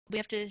we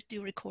have to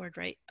do record,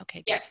 right? Okay,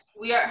 good. Yes,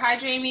 we are. Hi,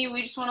 Jamie.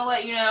 We just want to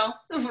let you know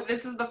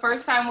this is the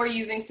first time we're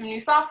using some new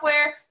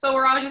software, so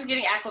we're all just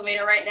getting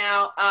acclimated right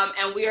now.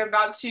 And we are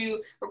about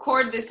to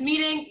record this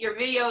meeting. Your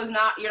video is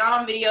not. You're not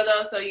on video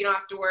though, so you don't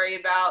have to worry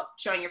about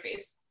showing your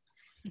face.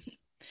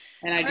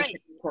 And I just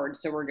hit record,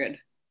 so we're good.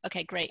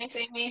 Okay, great. Thanks,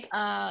 Amy.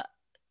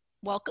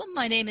 Welcome.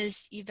 My name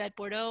is Yvette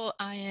Bordeaux.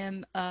 I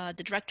am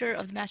the director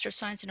of the Master of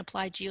Science in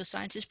Applied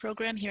Geosciences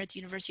program here at the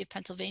University of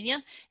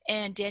Pennsylvania.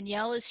 And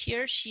Danielle is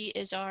here. She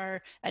is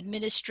our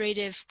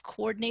administrative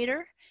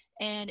coordinator.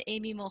 And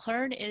Amy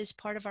Mulhern is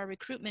part of our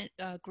recruitment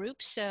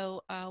group.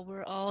 So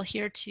we're all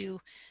here to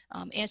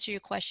answer your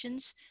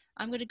questions.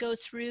 I'm going to go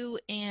through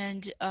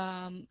and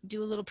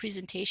do a little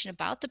presentation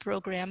about the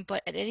program,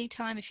 but at any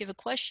time, if you have a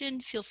question,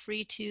 feel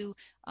free to,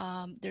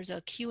 there's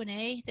a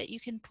Q&A that you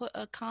can put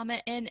a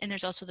comment in, and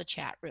there's also the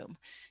chat room.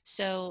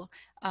 So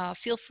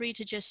feel free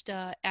to just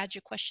add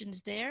your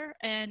questions there.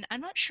 And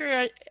I'm not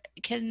sure,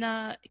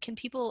 can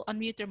people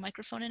unmute their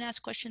microphone and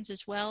ask questions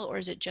as well, or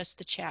is it just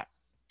the chat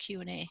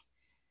Q&A?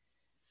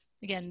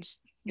 Again, it's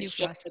new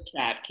for us. Just the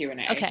chat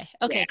Q&A. Okay,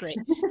 yeah. Great.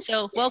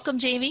 So yes. Welcome,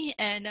 Jamie,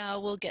 and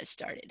we'll get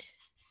started.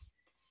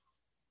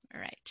 All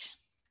right.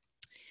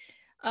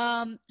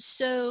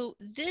 So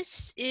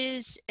this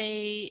is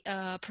a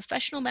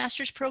professional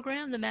master's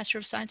program, the Master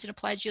of Science in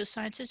Applied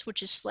Geosciences,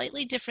 which is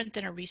slightly different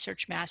than a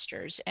research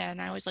master's.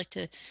 And I always like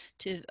to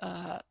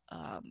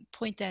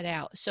point that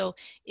out. So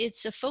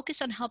it's a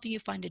focus on helping you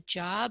find a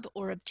job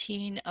or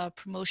obtain a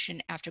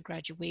promotion after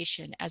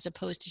graduation, as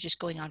opposed to just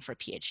going on for a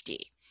PhD.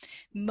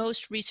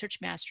 Most research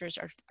masters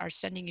are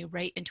sending you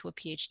right into a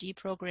PhD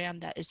program.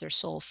 That is their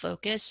sole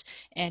focus.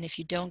 And if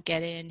you don't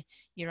get in,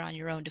 you're on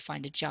your own to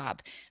find a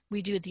job.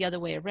 We do it the other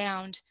way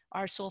around.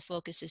 Our sole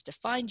focus is to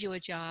find you a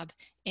job.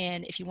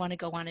 And if you want to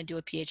go on and do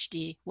a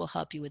PhD, we'll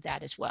help you with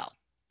that as well.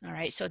 All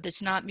right, so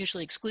that's not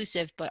mutually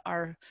exclusive, but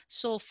our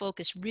sole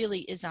focus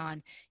really is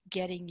on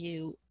getting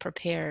you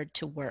prepared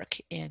to work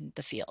in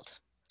the field.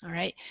 All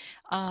right,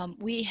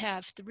 we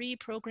have 3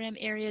 program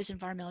areas: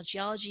 environmental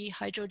geology,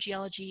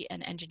 hydrogeology,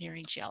 and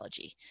engineering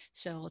geology.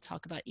 So we'll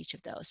talk about each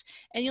of those.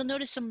 And you'll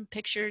notice some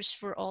pictures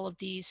for all of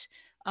these.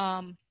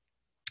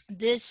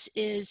 This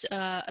is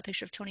a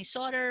picture of Tony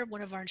Sauter,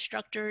 one of our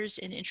instructors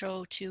in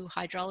Intro to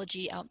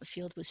Hydrology, out in the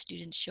field with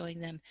students,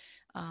 showing them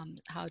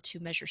how to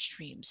measure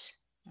streams.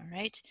 All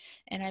right,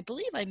 and I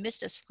believe I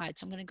missed a slide,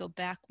 so I'm going to go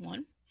back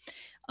one.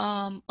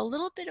 A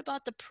little bit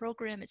about the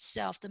program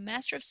itself. The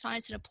Master of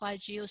Science in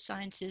Applied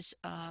Geosciences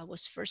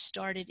was first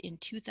started in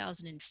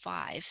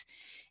 2005,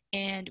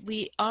 and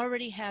we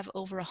already have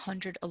over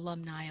 100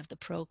 alumni of the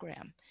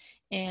program.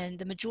 And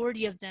the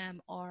majority of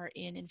them are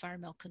in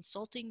environmental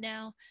consulting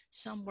now.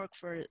 Some work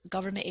for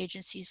government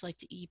agencies like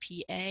the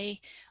EPA,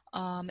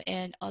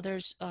 and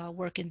others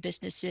work in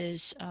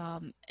businesses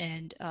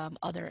and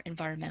other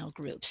environmental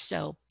groups,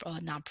 so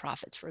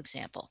nonprofits, for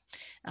example.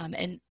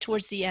 And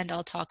towards the end,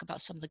 I'll talk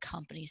about some of the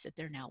companies that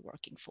they're now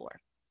working for.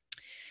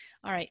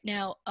 All right,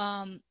 now,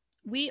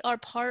 we are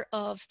part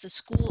of the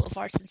School of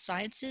Arts and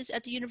Sciences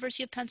at the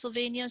University of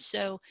Pennsylvania.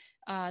 So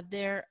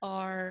there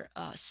are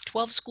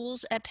 12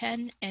 schools at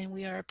Penn, and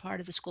we are part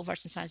of the School of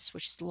Arts and Sciences,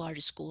 which is the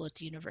largest school at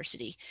the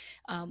university.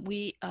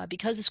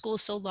 Because the school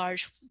is so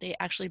large, they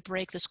actually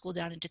break the school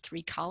down into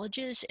 3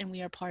 colleges, and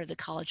we are part of the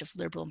College of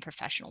Liberal and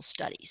Professional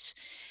Studies.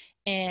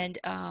 And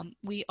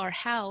we are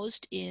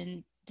housed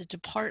in the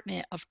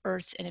Department of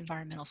Earth and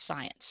Environmental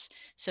Science.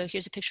 So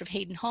here's a picture of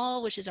Hayden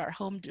Hall, which is our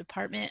home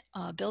department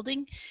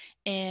building.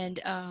 And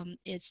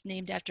it's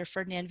named after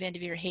Ferdinand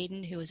Vanderveer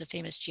Hayden, who was a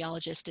famous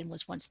geologist and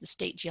was once the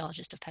state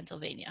geologist of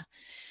Pennsylvania.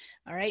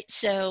 All right,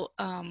 so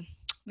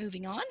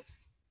moving on.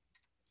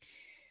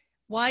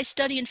 Why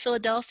study in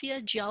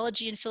Philadelphia?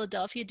 Geology in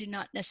Philadelphia do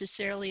not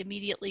necessarily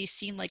immediately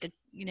seem like a,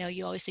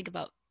 you always think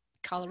about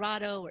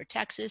Colorado or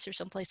Texas or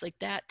someplace like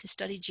that to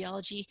study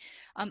geology.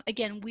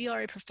 Again, we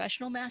are a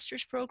professional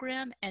master's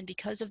program, and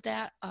because of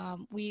that,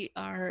 we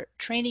are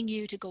training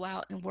you to go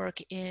out and work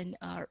in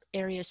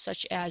areas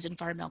such as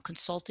environmental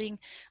consulting,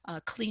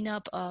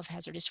 cleanup of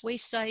hazardous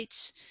waste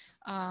sites,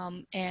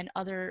 and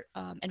other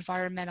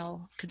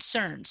environmental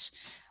concerns.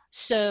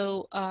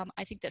 So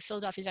I think that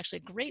Philadelphia is actually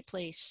a great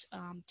place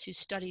to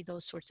study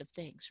those sorts of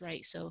things,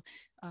 right? So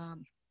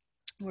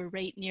we're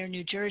right near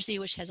New Jersey,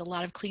 which has a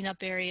lot of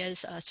cleanup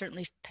areas.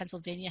 Certainly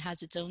Pennsylvania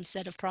has its own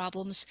set of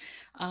problems,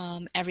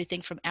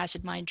 everything from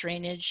acid mine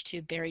drainage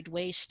to buried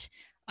waste,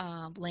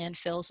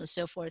 landfills and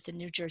so forth. And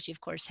New Jersey,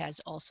 of course,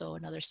 has also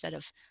another set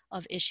of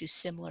issues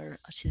similar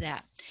to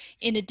that.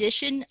 In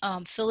addition,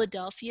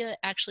 Philadelphia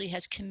actually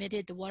has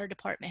committed, the water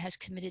department has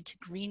committed to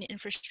green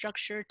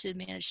infrastructure to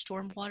manage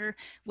stormwater,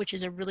 which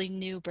is a really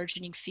new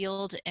burgeoning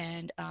field.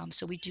 And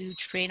so we do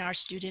train our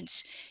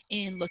students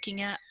in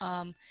looking at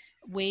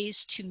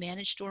ways to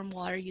manage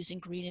stormwater using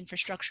green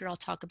infrastructure. I'll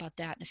talk about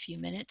that in a few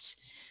minutes.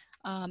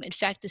 In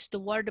fact, the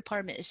water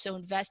department is so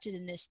invested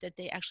in this that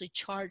they actually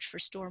charge for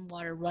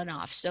stormwater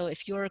runoff. So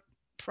if your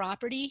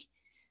property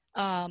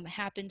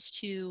happens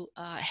to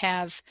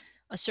have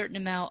a certain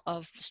amount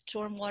of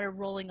stormwater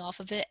rolling off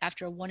of it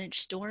after a 1-inch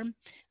storm,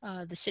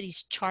 the city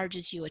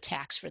charges you a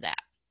tax for that.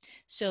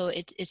 So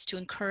it's to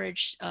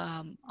encourage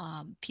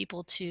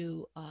people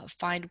to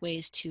find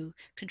ways to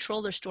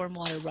control their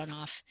stormwater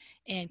runoff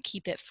and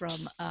keep it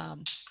from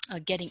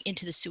getting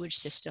into the sewage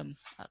system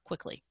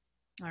quickly.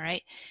 All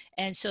right.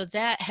 And so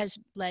that has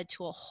led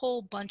to a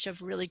whole bunch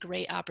of really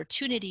great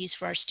opportunities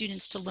for our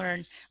students to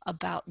learn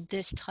about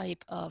this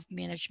type of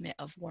management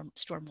of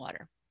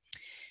stormwater.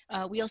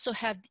 We also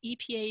have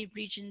EPA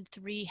Region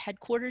 3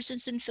 headquarters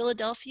is in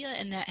Philadelphia,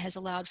 and that has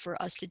allowed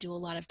for us to do a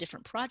lot of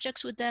different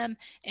projects with them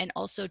and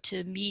also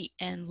to meet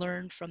and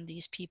learn from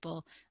these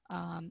people.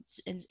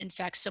 In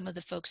fact, some of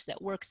the folks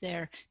that work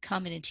there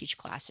come in and teach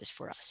classes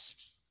for us.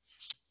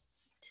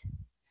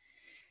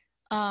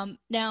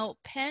 Now,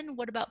 Penn,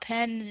 what about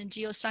Penn and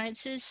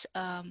geosciences?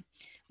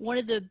 One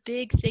of the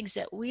big things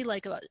that we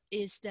like about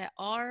is that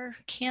our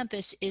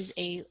campus is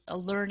a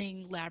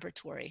learning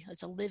laboratory.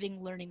 It's a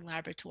living learning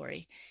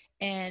laboratory.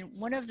 And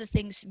one of the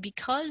things,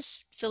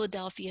 because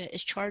Philadelphia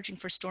is charging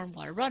for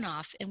stormwater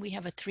runoff, and we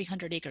have a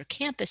 300-acre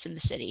campus in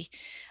the city,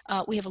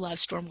 we have a lot of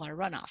stormwater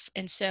runoff.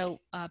 And so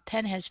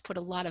Penn has put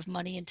a lot of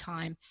money and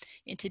time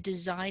into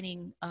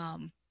designing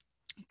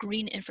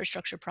green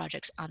infrastructure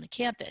projects on the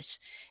campus.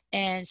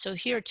 And so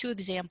here are 2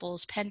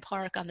 examples, Penn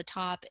Park on the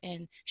top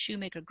and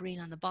Shoemaker Green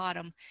on the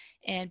bottom.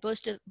 And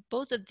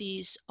both of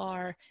these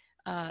are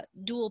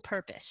dual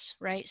purpose,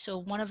 right? So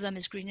one of them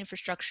is green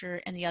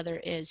infrastructure and the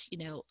other is,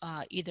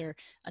 either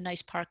a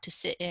nice park to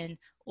sit in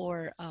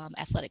or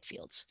athletic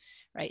fields,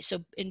 right? So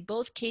in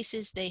both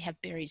cases, they have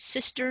buried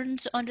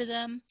cisterns under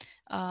them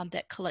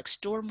that collect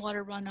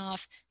stormwater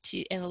runoff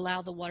and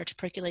allow the water to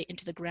percolate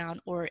into the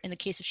ground. Or in the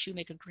case of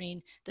Shoemaker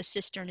Green, the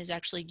cistern is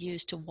actually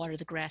used to water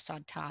the grass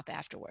on top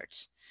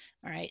afterwards.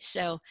 All right,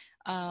 so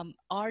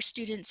our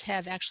students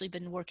have actually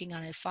been working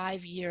on a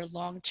 5-year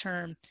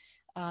long-term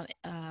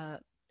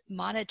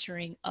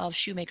monitoring of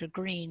Shoemaker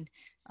Green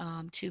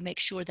to make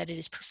sure that it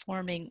is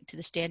performing to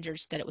the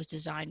standards that it was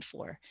designed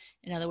for.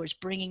 In other words,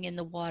 bringing in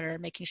the water,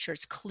 making sure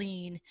it's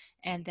clean,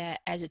 and that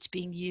as it's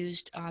being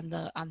used on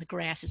the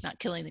grass, it's not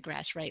killing the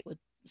grass, right, with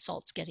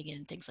salts getting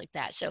in, things like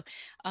that. So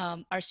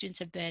our students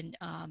have been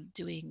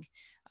doing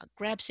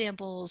grab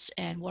samples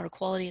and water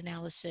quality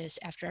analysis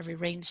after every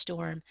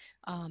rainstorm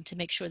to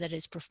make sure that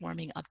it's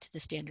performing up to the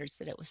standards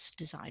that it was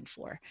designed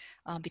for.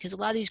 Because a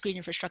lot of these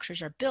green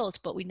infrastructures are built,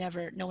 but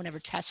no one ever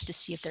tests to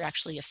see if they're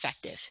actually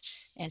effective.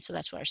 And so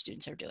that's what our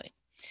students are doing.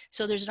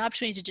 So there's an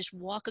opportunity to just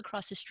walk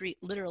across the street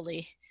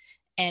literally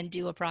and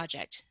do a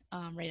project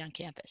right on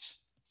campus.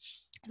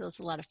 So it's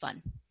a lot of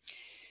fun.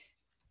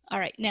 All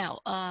right, now,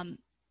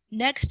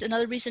 next,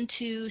 another reason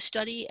to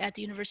study at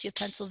the University of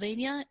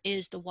Pennsylvania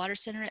is the Water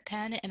Center at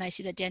Penn. And I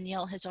see that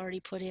Danielle has already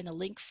put in a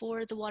link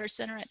for the Water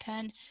Center at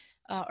Penn.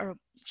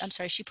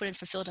 She put in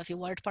for Philadelphia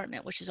Water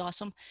Department, which is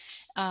awesome.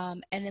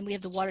 And then we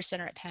have the Water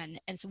Center at Penn.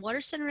 And the Water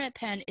Center at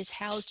Penn is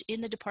housed in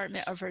the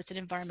Department of Earth and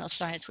Environmental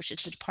Science, which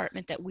is the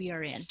department that we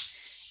are in.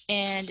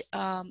 And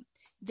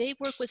they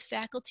work with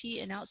faculty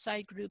and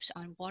outside groups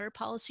on water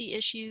policy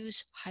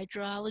issues,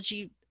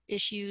 hydrology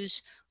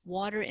issues,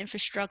 water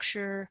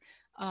infrastructure,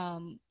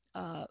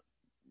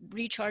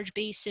 recharge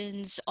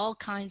basins, all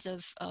kinds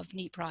of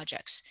neat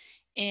projects.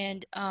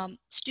 And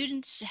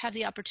students have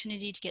the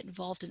opportunity to get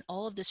involved in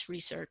all of this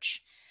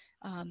research.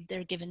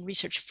 They're given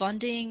research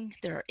funding,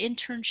 there are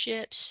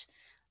internships,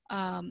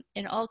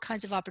 and all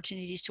kinds of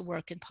opportunities to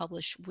work and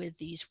publish with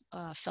these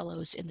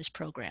fellows in this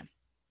program.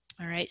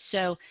 All right,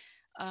 so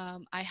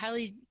I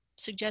highly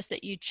suggest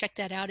that you check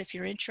that out if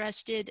you're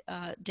interested.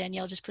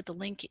 Danielle just put the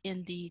link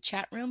in the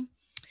chat room.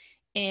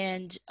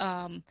 And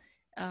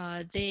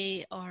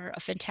they are a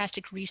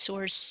fantastic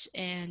resource,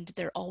 and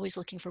they're always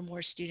looking for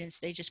more students.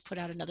 They just put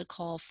out another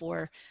call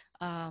for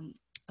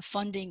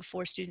funding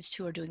for students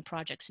who are doing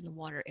projects in the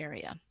water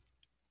area.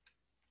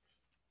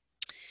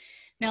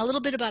 Now, a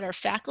little bit about our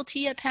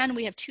faculty at Penn.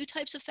 We have 2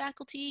 types of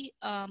faculty.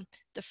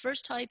 The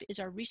first type is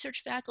our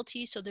research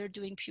faculty. So they're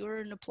doing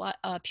pure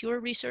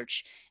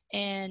research,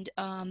 and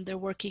they're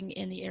working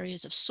in the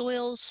areas of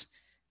soils,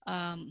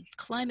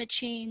 climate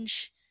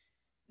change,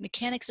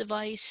 mechanics of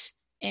ice,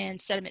 and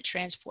sediment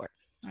transport.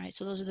 All right,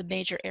 so those are the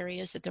major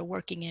areas that they're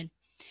working in.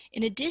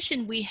 In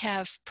addition, we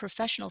have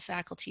professional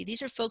faculty.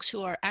 These are folks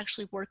who are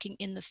actually working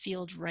in the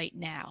field right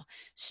now.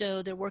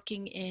 So they're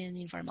working in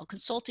the environmental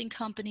consulting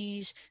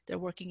companies, they're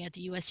working at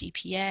the US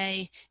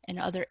EPA and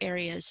other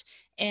areas.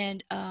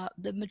 And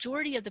the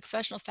majority of the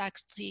professional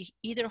faculty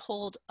either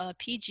hold a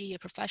PG, a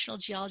professional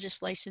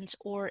geologist license,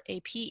 or a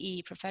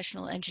PE,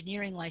 professional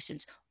engineering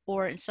license,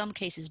 or in some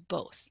cases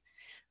both.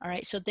 All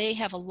right, so they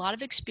have a lot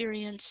of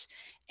experience,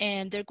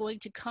 and they're going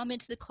to come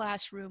into the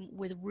classroom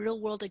with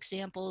real world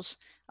examples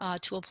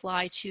to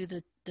apply to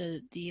the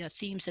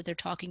themes that they're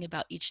talking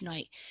about each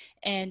night.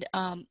 And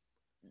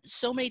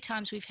so many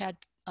times we've had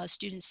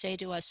students say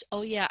to us,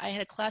 oh yeah, I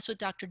had a class with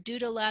Dr.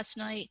 Duda last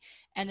night,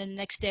 and then the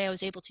next day I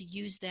was able to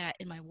use that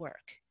in my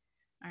work.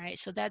 All right,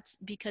 so that's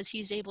because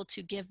he's able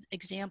to give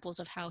examples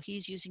of how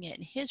he's using it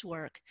in his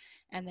work,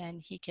 and then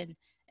he can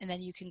and then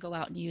you can go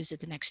out and use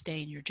it the next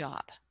day in your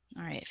job.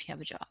 All right, if you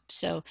have a job.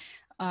 So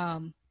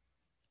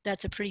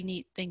that's a pretty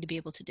neat thing to be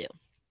able to do.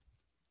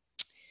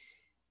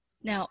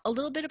 Now, a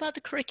little bit about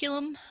the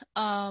curriculum.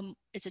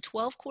 It's a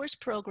 12-course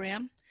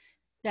program.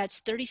 That's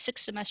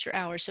 36 semester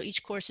hours. So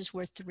each course is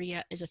worth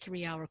is a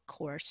 3-hour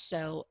course.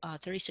 So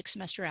 36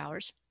 semester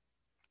hours.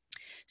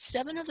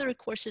 7 of the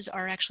courses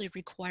are actually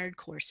required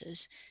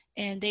courses,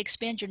 and they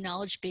expand your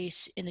knowledge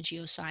base in the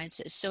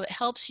geosciences. So it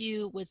helps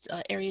you with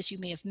areas you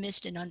may have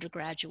missed in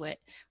undergraduate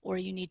or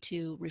you need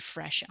to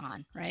refresh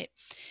on, right?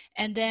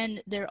 And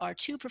then there are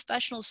 2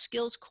 professional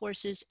skills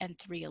courses and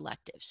 3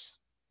 electives.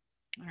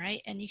 All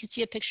right, and you can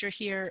see a picture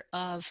here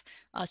of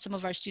some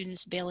of our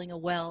students bailing a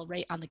well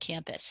right on the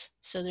campus.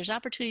 So there's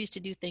opportunities to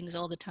do things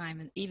all the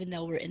time, even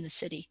though we're in the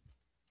city.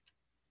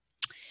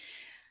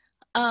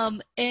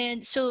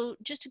 And so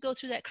just to go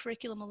through that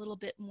curriculum a little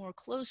bit more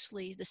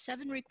closely, the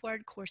 7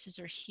 required courses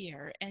are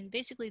here. And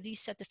basically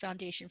these set the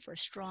foundation for a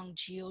strong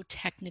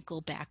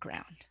geotechnical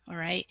background, all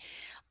right?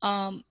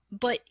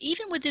 But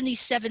even within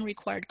these 7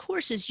 required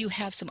courses, you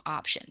have some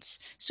options.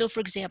 So for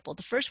example,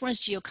 the first one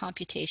is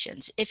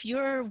geocomputations. If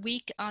you're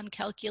weak on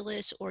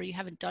calculus or you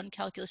haven't done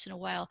calculus in a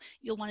while,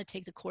 you'll want to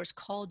take the course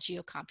called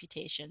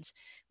geocomputations,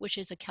 which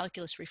is a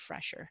calculus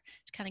refresher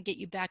to kind of get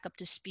you back up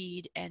to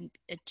speed, and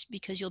it's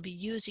because you'll be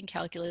using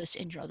calculus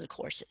in your other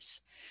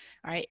courses.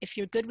 All right, if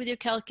you're good with your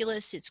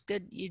calculus, it's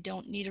good, you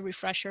don't need a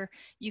refresher.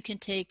 You can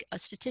take a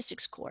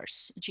statistics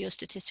course, a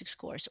geostatistics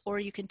course, or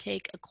you can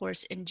take a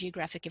course in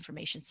geographic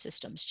information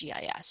systems,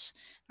 GIS.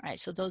 All right,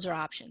 so those are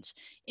options.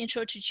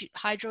 Intro to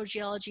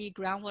hydrogeology,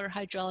 groundwater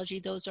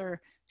hydrology, those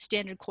are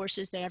standard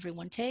courses that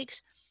everyone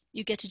takes.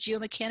 You get to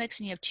geomechanics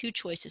and you have 2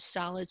 choices,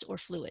 solids or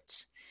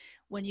fluids.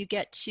 When you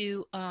get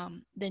to,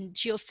 then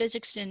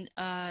geophysics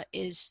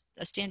is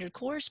a standard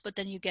course, but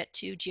then you get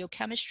to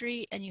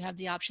geochemistry and you have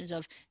the options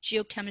of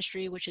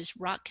geochemistry, which is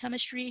rock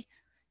chemistry.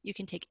 You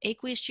can take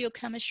aqueous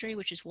geochemistry,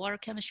 which is water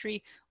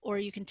chemistry, or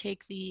you can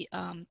take the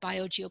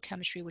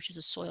biogeochemistry, which is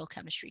a soil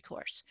chemistry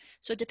course.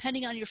 So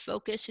depending on your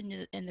focus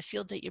and the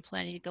field that you're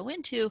planning to go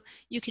into,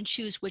 you can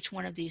choose which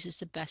one of these is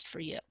the best for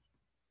you.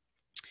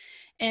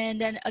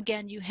 And then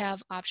again, you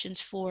have options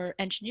for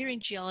engineering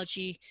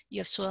geology, you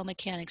have soil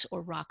mechanics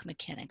or rock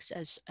mechanics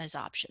as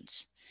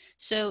options.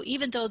 So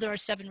even though there are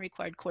 7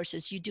 required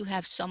courses, you do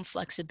have some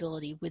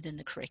flexibility within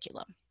the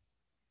curriculum.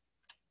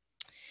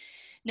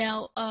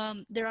 Now,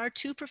 there are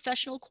 2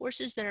 professional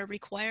courses that are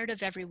required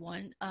of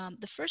everyone.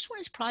 The first one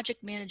is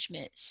project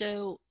management.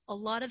 So a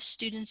lot of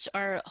students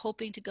are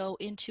hoping to go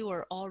into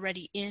or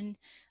already in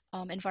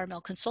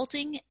environmental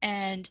consulting,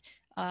 and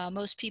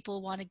most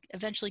people want to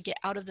eventually get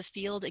out of the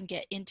field and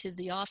get into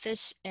the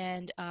office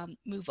and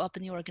move up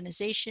in the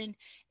organization.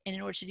 And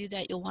in order to do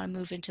that, you'll want to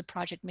move into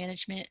project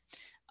management.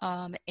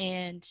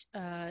 And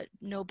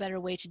no better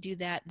way to do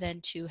that than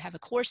to have a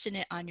course in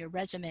it on your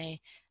resume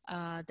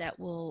that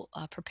will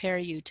prepare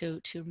you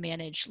to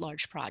manage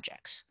large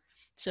projects.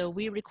 So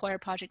we require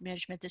project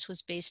management. This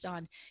was based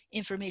on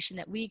information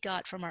that we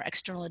got from our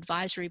external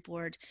advisory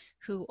board,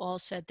 who all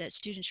said that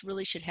students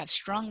really should have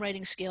strong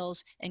writing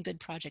skills and good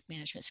project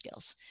management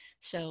skills.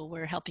 So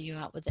we're helping you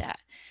out with that.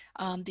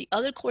 The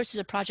other course is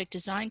a project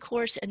design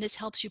course, and this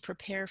helps you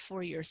prepare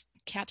for your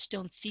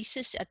capstone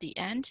thesis at the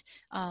end,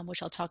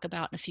 which I'll talk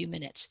about in a few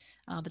minutes,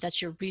 but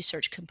that's your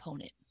research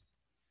component.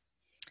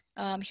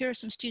 Here are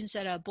some students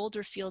at a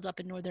Boulder field up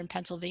in northern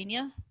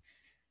Pennsylvania.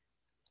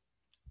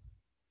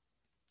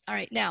 All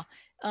right, now,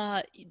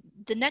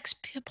 the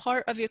next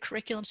part of your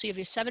curriculum, so you have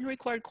your 7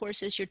 required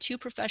courses, your 2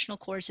 professional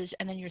courses,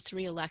 and then your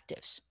 3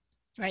 electives,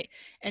 right?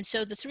 And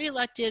so the 3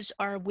 electives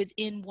are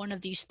within one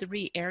of these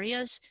 3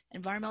 areas: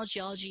 environmental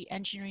geology,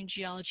 engineering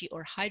geology,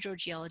 or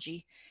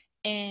hydrogeology.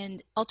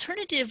 And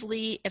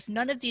alternatively, if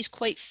none of these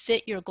quite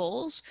fit your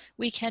goals,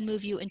 we can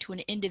move you into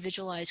an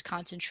individualized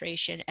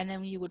concentration, and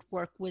then you would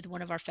work with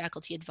one of our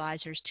faculty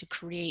advisors to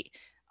create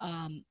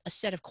a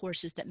set of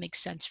courses that make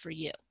sense for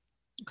you.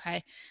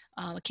 Okay.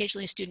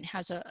 Occasionally a student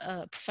has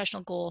a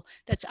professional goal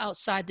that's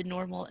outside the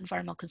normal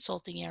environmental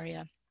consulting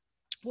area,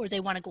 or they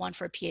want to go on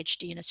for a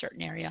PhD in a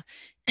certain area,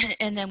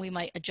 and then we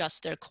might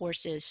adjust their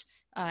courses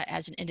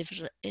as an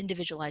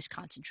individualized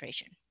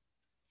concentration.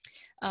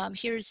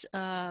 Here's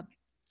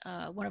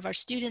one of our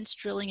students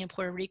drilling in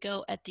Puerto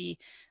Rico at the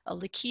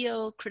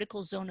Liquio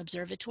Critical Zone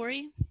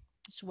Observatory.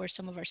 This is where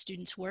some of our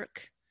students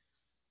work.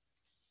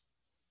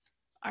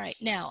 All right,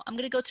 now I'm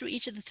going to go through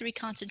each of the 3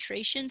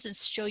 concentrations and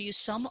show you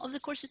some of the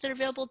courses that are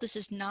available. This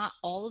is not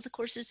all of the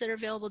courses that are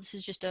available. This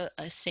is just a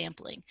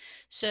sampling.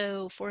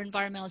 So for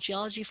environmental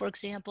geology, for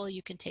example,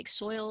 you can take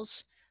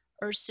soils,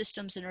 earth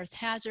systems and earth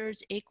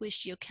hazards, aqueous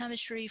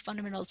geochemistry,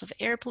 fundamentals of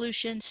air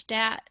pollution,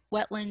 stat,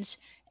 wetlands,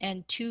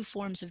 and 2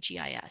 forms of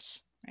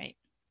GIS, right?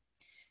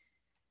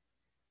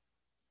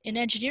 In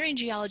engineering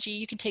geology,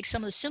 you can take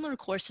some of the similar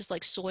courses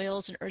like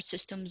soils and earth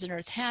systems and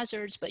earth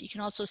hazards, but you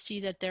can also see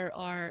that there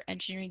are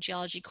engineering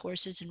geology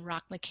courses in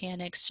rock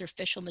mechanics,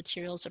 surficial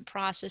materials and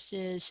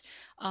processes.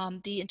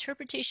 The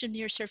interpretation of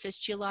near surface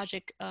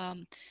geologic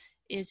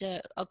is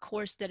a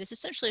course that is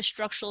essentially a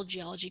structural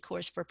geology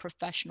course for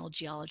professional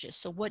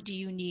geologists. So what do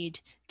you need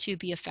to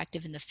be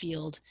effective in the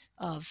field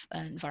of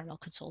environmental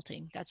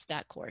consulting? That's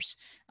that course.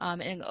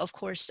 And of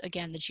course,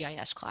 again, the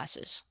GIS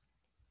classes.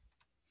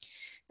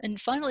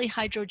 And finally,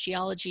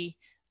 hydrogeology,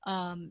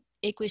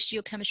 aqueous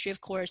geochemistry,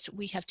 of course.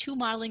 We have 2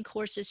 modeling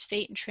courses,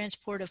 fate and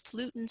transport of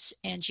pollutants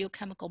and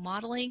geochemical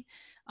modeling.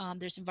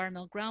 There's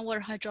environmental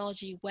groundwater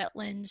hydrology,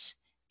 wetlands,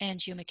 and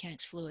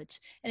geomechanics fluids.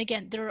 And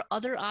again, there are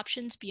other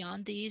options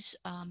beyond these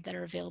that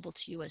are available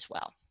to you as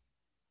well.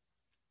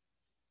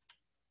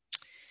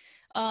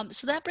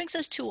 So that brings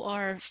us to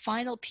our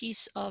final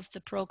piece of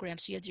the program.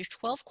 So you have your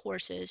 12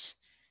 courses,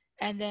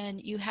 and then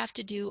you have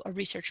to do a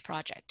research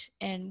project.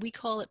 And we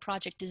call it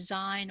project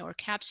design or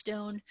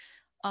capstone.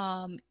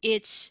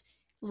 It's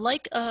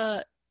like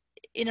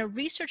in a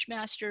research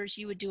master's,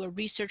 you would do a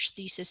research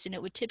thesis, and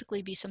it would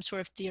typically be some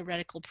sort of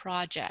theoretical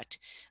project.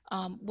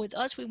 With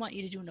us, we want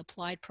you to do an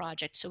applied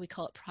project, so we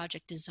call it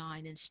project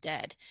design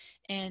instead.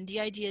 And the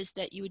idea is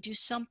that you would do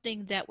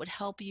something that would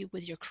help you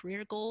with your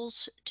career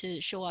goals, to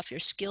show off your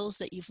skills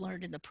that you've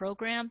learned in the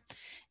program,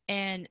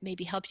 and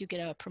maybe help you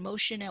get a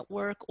promotion at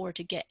work or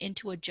to get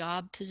into a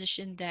job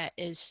position that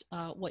is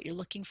what you're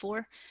looking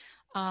for.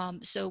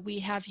 So we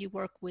have you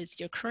work with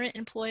your current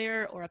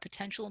employer or a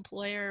potential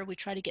employer. We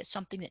try to get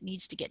something that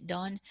needs to get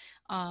done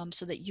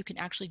so that you can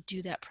actually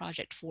do that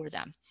project for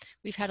them.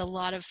 We've had a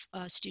lot of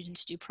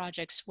students do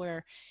projects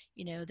where,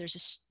 you know,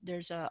 there's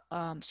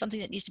something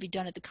that needs to be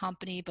done at the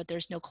company, but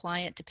there's no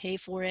client to pay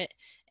for it.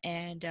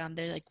 And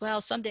they're like, well,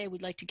 someday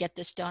we'd like to get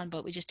this done,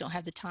 but we just don't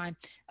have the time.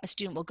 A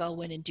student will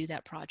go in and do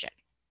that project.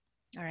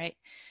 All right.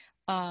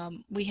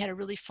 We had a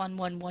really fun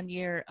one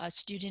year. A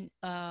student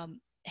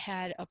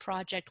had a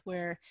project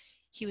where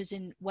he was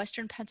in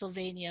Western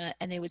Pennsylvania,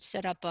 and they would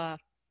set up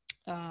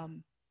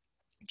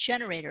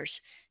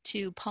generators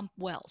to pump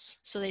wells.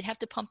 So they'd have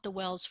to pump the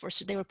wells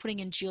so they were putting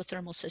in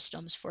geothermal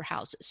systems for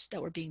houses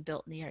that were being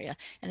built in the area.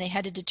 And they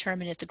had to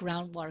determine if the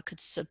groundwater could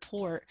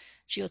support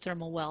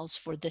geothermal wells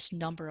for this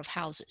number of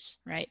houses,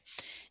 right?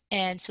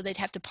 And so they'd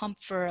have to pump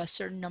for a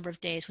certain number of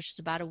days, which is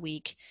about a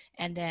week,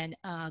 and then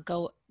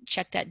go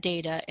check that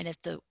data. And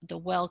if the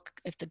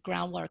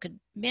groundwater could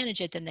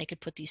manage it, then they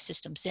could put these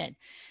systems in.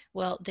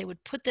 Well, they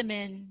would put them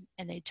in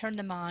and they'd turn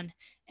them on,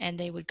 and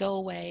they would go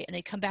away, and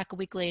they'd come back a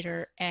week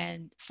later,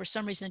 and for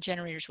some reason the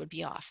generators would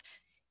be off.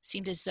 It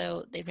seemed as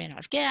though they ran out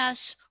of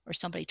gas, or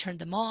somebody turned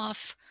them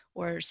off,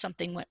 or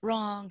something went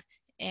wrong,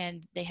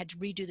 and they had to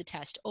redo the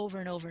test over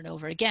and over and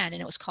over again,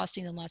 and it was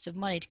costing them lots of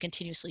money to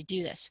continuously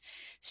do this.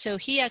 So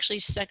he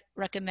actually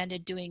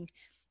recommended doing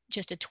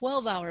just a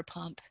 12-hour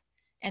pump,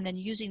 and then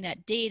using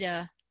that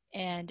data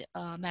and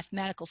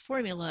mathematical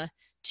formula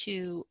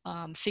to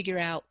figure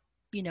out,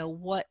 you know,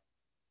 what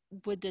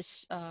would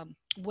this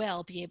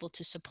well be able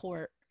to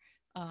support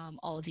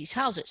all of these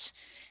houses.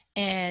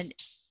 And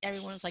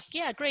everyone was like,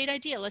 yeah, great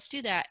idea, let's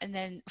do that. And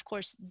then, of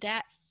course,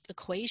 that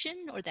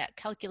equation or that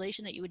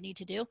calculation that you would need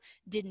to do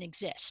didn't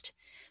exist.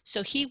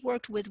 So he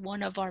worked with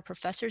one of our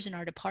professors in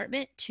our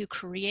department to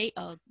create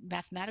a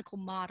mathematical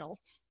model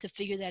to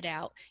figure that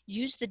out,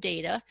 use the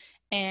data,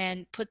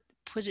 and put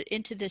it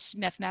into this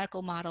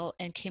mathematical model,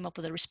 and came up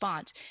with a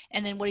response.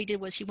 And then what he did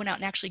was he went out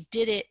and actually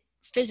did it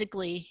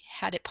physically,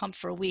 had it pumped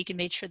for a week, and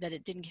made sure that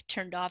it didn't get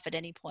turned off at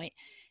any point.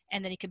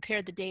 And then he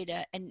compared the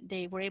data, and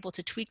they were able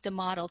to tweak the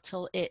model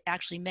till it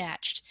actually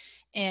matched.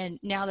 And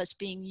now that's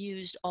being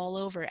used all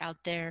over out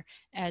there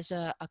as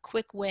a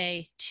quick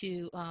way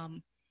to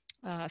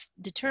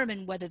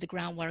determine whether the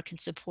groundwater can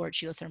support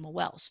geothermal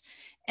wells.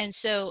 And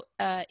so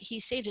he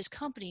saved his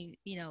company,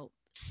 you know,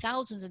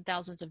 thousands and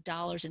thousands of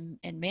dollars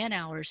and man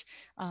hours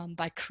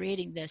by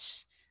creating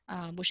this,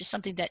 which is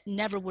something that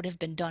never would have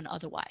been done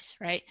otherwise,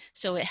 right?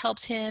 So it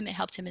helped him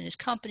in his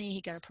company.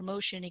 He got a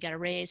promotion, he got a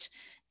raise,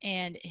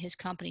 and his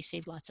company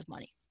saved lots of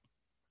money.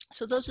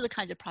 So those are the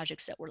kinds of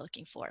projects that we're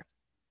looking for.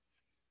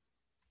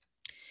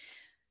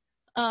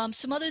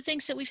 Some other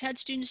things that we've had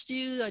students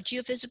do: a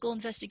geophysical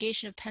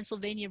investigation of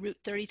Pennsylvania Route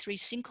 33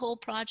 sinkhole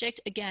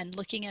project. Again,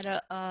 looking at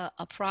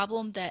a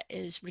problem that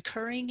is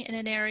recurring in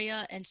an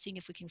area and seeing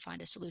if we can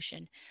find a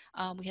solution.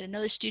 We had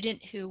another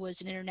student who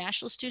was an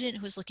international student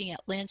who was looking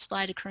at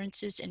landslide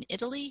occurrences in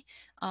Italy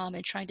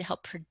and trying to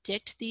help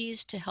predict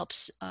these to help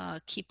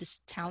keep this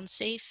town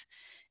safe.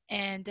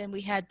 And then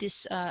we had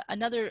this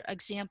another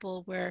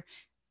example where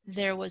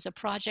there was a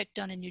project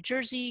done in New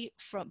Jersey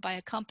by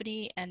a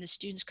company, and the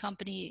student's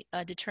company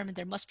determined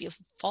there must be a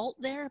fault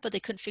there, but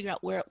they couldn't figure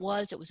out where it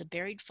was. It was a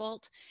buried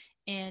fault,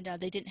 and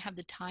they didn't have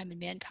the time and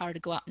manpower to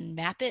go out and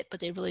map it, but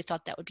they really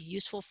thought that would be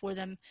useful for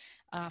them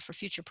for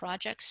future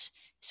projects.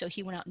 So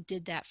he went out and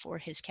did that for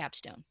his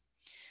capstone.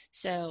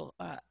 So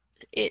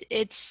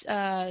these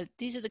are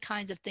the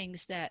kinds of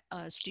things that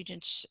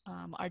students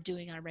are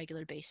doing on a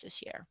regular basis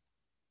here.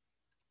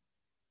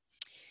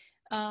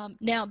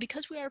 Now,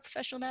 because we are a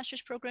professional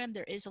master's program,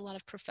 there is a lot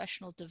of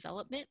professional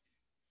development.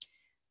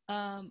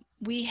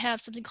 We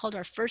have something called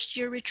our first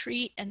year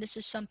retreat, and this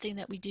is something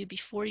that we do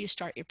before you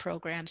start your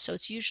program. So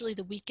it's usually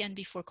the weekend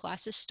before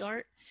classes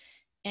start.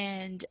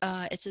 And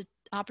it's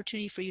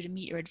opportunity for you to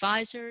meet your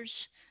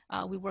advisors.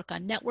 We work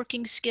on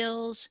networking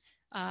skills.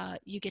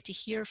 You get to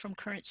hear from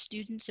current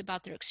students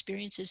about their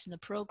experiences in the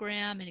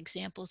program and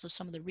examples of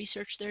some of the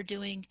research they're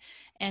doing.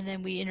 And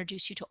then we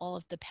introduce you to all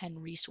of the Penn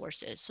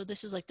resources. So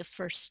this is like the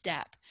first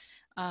step.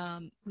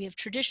 We have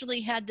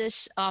traditionally had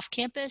this off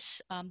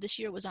campus. This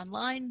year it was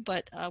online,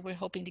 but we're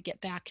hoping to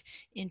get back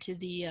into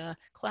the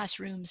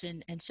classrooms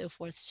and so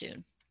forth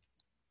soon.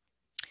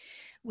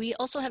 We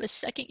also have a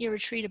second year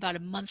retreat about a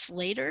month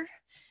later.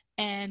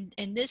 And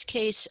in this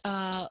case,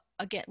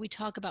 again, we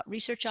talk about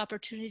research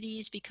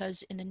opportunities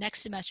because in the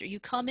next semester, you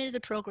come into the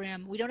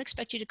program. We don't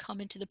expect you to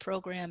come into the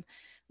program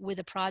with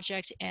a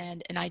project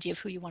and an idea of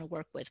who you want to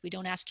work with. We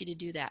don't ask you to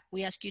do that.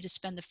 We ask you to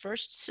spend the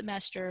first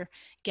semester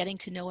getting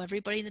to know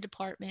everybody in the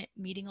department,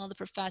 meeting all the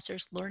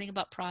professors, learning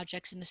about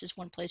projects, and this is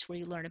one place where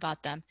you learn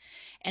about them.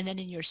 And then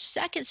in your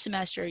second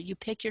semester, you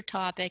pick your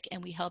topic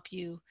and we help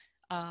you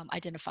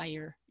identify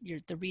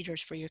the readers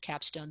for your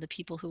capstone, the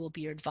people who will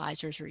be your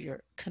advisors or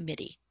your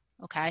committee.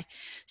 Okay,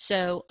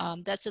 so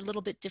that's a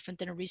little bit different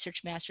than a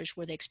research master's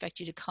where they expect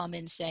you to come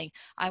in saying,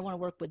 I want to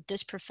work with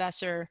this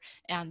professor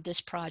and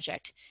this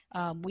project.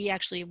 We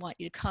actually want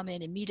you to come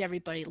in and meet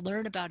everybody,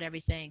 learn about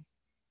everything,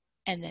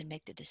 and then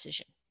make the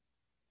decision.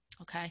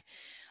 Okay,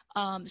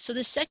 so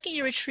the second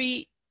year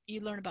retreat,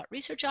 you learn about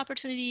research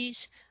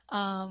opportunities.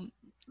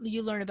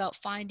 You learn about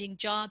finding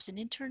jobs and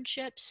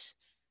internships.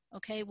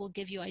 Okay, we'll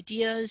give you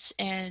ideas.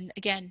 And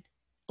again,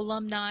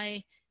 alumni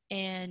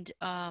and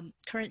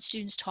current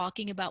students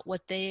talking about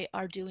what they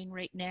are doing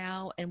right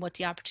now and what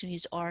the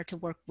opportunities are to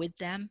work with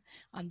them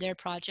on their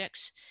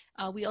projects.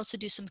 We also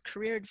do some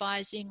career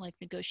advising, like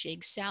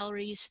negotiating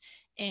salaries.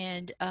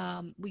 And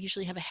we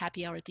usually have a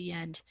happy hour at the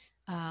end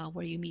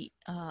where you meet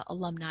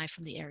alumni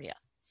from the area.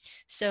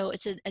 So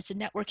it's a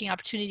networking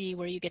opportunity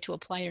where you get to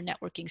apply your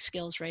networking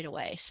skills right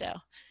away. So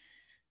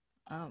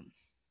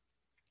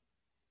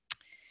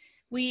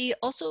we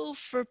also,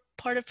 for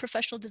part of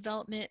professional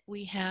development,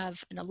 we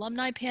have an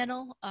alumni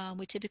panel.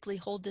 We typically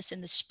hold this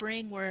in the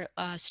spring where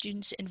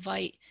students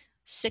invite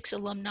 6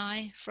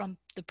 alumni from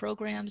the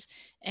programs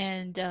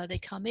and they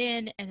come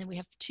in, and then we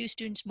have 2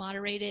 students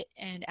moderate it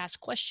and ask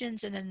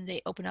questions, and then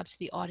they open up to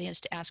the audience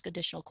to ask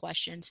additional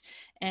questions.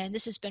 And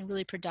this has been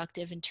really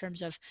productive in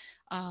terms of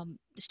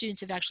the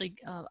students have actually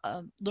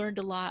learned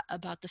a lot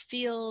about the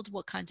field,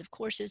 what kinds of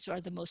courses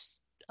are the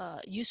most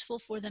useful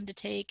for them to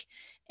take,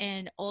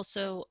 and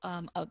also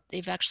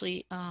they've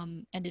actually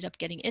ended up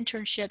getting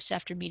internships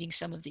after meeting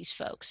some of these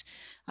folks.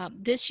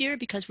 This year,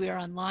 because we are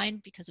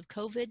online because of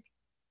COVID,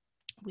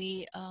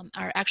 we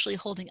are actually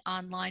holding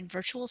online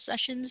virtual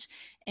sessions,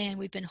 and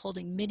we've been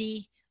holding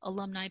mini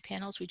alumni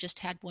panels. We just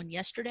had one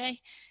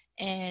yesterday,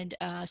 and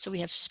so we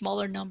have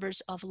smaller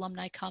numbers of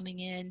alumni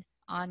coming in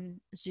on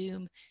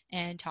Zoom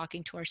and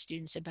talking to our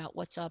students about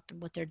what's up and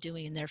what they're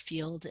doing in their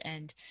field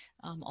and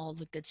all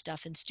the good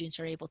stuff, and students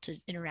are able to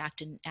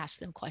interact and ask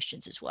them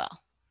questions as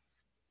well.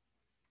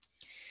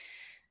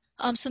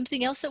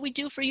 Something else that we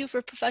do for you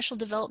for professional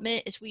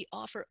development is we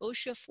offer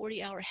OSHA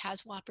 40-hour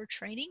HAZWOPER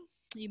training.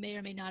 You may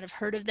or may not have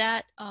heard of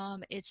that.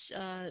 It's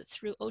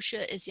through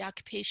OSHA is the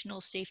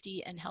Occupational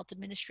Safety and Health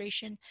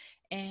Administration,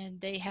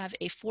 and they have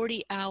a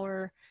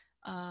 40-hour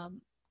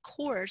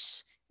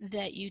course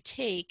that you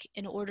take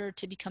in order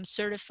to become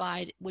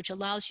certified, which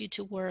allows you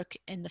to work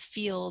in the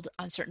field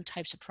on certain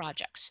types of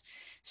projects.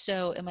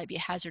 So it might be a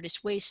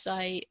hazardous waste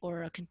site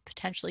or a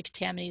potentially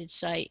contaminated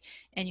site,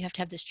 and you have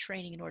to have this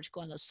training in order to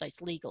go on those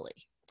sites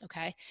legally,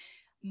 okay?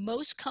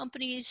 Most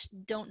companies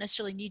don't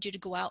necessarily need you to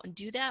go out and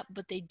do that,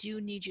 but they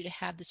do need you to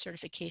have the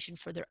certification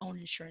for their own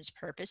insurance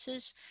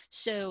purposes.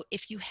 So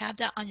if you have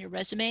that on your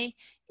resume,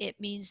 it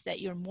means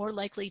that you're more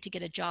likely to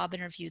get a job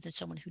interview than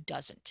someone who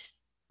doesn't.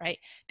 Right?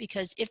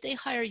 Because if they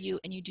hire you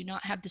and you do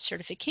not have the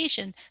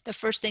certification, the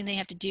first thing they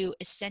have to do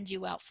is send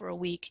you out for a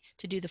week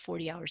to do the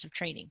 40 hours of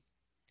training.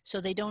 So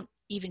they don't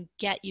even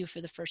get you for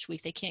the first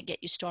week. They can't get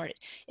you started.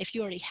 If you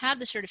already have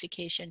the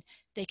certification,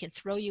 they can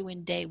throw you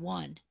in day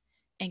one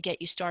and get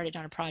you started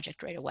on a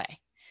project right away.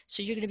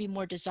 So you're going to be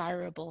more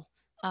desirable.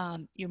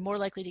 You're more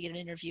likely to get an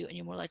interview and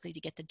you're more likely to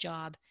get the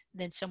job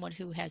than someone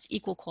who has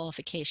equal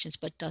qualifications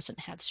but doesn't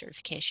have the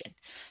certification.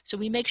 So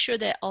we make sure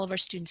that all of our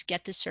students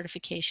get this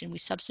certification. We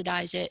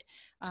subsidize it.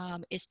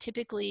 It's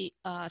typically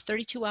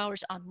 32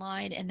 hours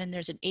online, and then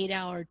there's an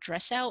 8-hour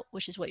dress out,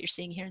 which is what you're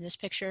seeing here in this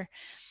picture,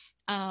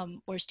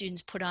 where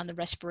students put on the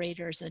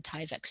respirators and the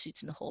Tyvek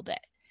suits and the whole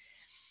bit.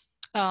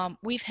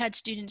 We've had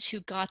students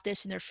who got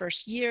this in their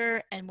first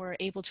year and were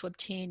able to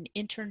obtain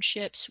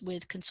internships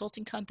with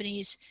consulting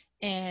companies.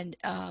 And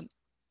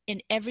in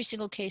every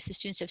single case, the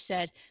students have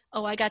said,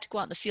 oh, I got to go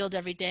out in the field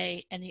every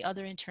day, and the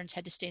other interns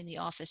had to stay in the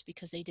office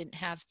because they didn't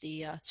have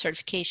the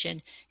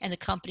certification, and the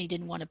company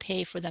didn't want to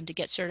pay for them to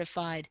get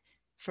certified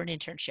for an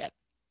internship.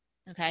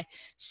 Okay,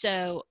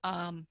 so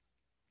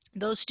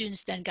those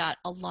students then got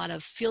a lot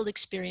of field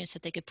experience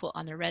that they could put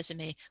on their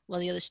resume,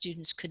 while the other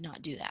students could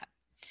not do that.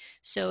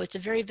 So it's a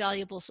very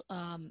valuable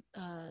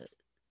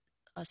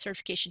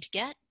certification to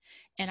get.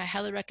 And I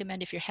highly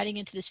recommend, if you're heading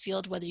into this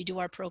field, whether you do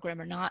our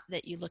program or not,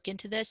 that you look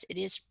into this. It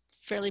is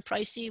fairly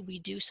pricey. We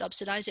do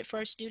subsidize it for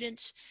our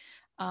students.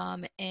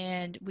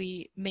 And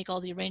we make all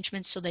the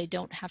arrangements so they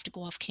don't have to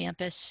go off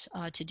campus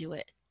to do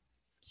it.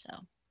 So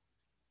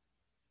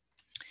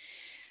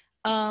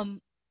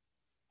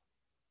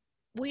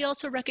we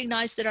also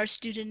recognize that our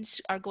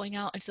students are going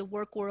out into the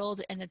work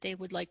world and that they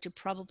would like to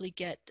probably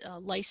get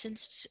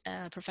licensed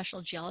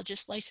professional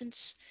geologist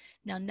license.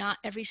 Now, not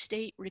every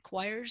state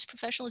requires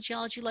professional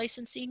geology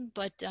licensing,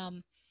 but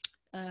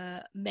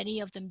many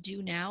of them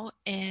do now,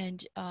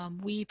 and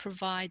we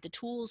provide the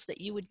tools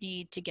that you would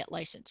need to get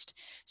licensed.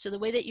 So the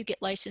way that you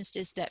get licensed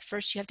is that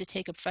first you have to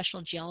take a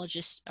professional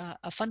geologist,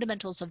 a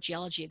fundamentals of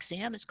geology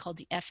exam. It's called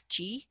the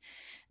FG.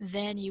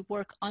 Then you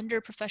work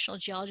under professional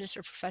geologists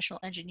or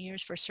professional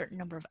engineers for a certain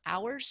number of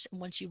hours.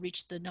 And once you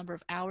reach the number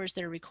of hours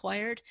that are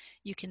required,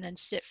 you can then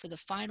sit for the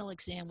final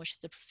exam, which is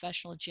the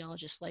professional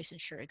geologist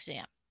licensure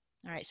exam.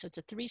 All right, so it's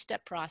a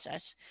 3-step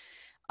process.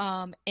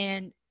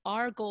 And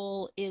our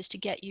goal is to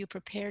get you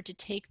prepared to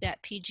take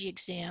that PG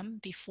exam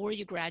before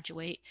you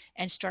graduate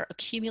and start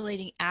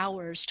accumulating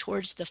hours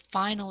towards the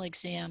final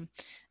exam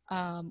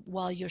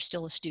while you're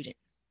still a student.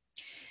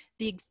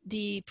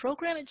 The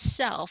program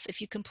itself, if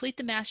you complete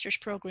the master's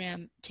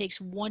program, takes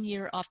 1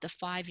 year off the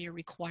 5-year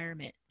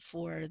requirement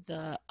for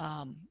the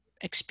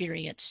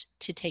experience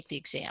to take the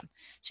exam.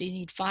 So you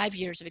need 5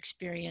 years of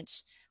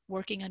experience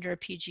working under a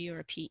PG or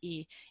a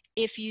PE.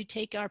 If you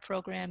take our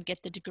program,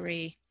 get the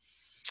degree,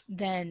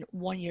 then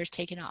 1 year is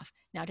taken off.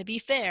 Now, to be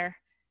fair,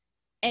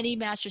 any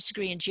master's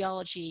degree in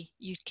geology,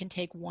 you can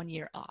take 1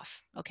 year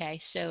off. Okay,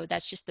 so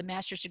that's just the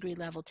master's degree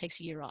level takes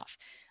a year off.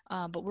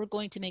 But we're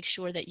going to make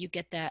sure that you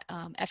get that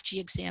FG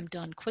exam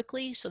done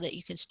quickly so that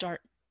you can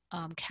start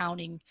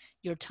counting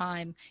your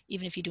time.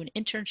 Even if you do an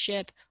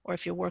internship or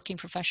if you're working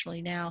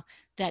professionally now,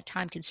 that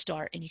time can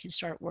start and you can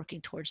start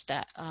working towards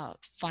that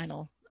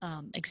final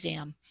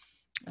exam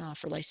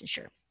for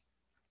licensure.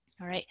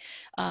 All right,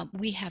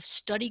 we have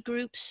study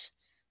groups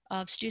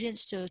of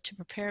students to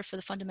prepare for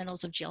the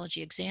fundamentals of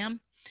geology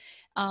exam.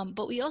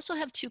 But we also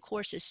have 2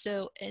 courses.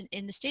 So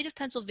in the state of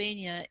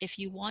Pennsylvania, if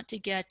you want to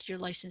get your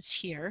license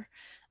here,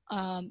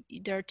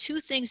 there are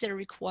 2 things that are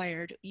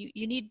required.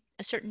 You need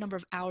a certain number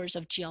of hours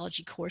of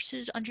geology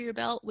courses under your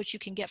belt, which you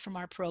can get from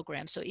our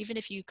program. So even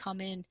if you come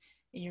in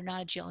and you're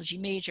not a geology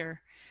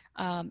major,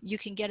 you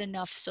can get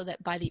enough so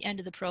that by the end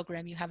of the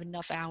program, you have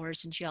enough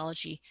hours in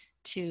geology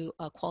to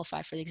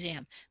qualify for the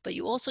exam. But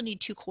you also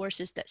need 2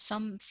 courses that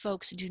some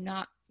folks do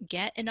not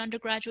get in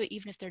undergraduate,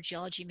 even if they're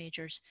geology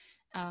majors,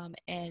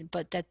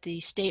 but that the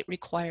state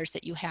requires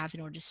that you have in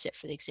order to sit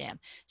for the exam.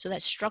 So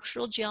that's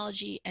structural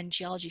geology and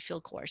geology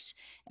field course.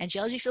 And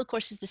geology field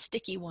course is the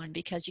sticky one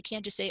because you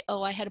can't just say,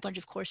 oh, I had a bunch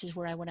of courses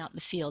where I went out in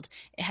the field.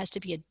 It has to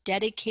be a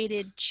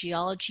dedicated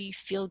geology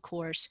field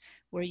course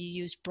where you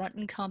use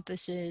Brunton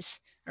compasses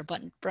or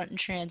Brunton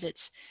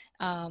transits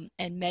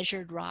and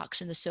measured rocks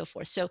and so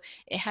forth. So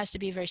it has to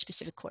be a very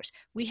specific course.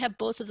 We have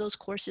both of those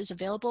courses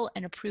available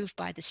and approved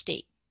by the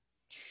state.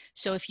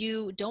 So if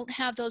you don't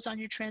have those on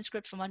your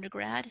transcript from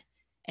undergrad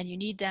and you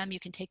need them, you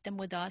can take them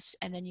with us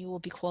and then you will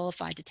be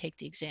qualified to take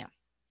the exam.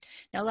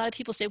 Now, a lot of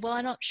people say, well,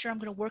 I'm not sure I'm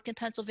going to work in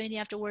Pennsylvania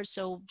afterwards,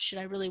 so should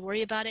I really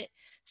worry about it?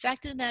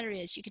 Fact of the matter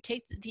is, you could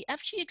take the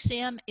FG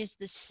exam is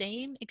the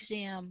same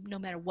exam no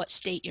matter what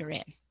state you're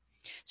in.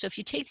 So if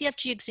you take the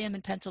FG exam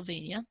in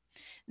Pennsylvania,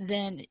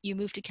 then you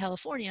move to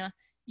California,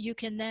 you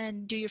can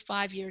then do your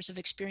 5 years of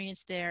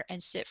experience there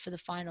and sit for the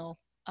final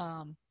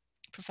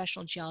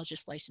professional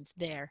geologist license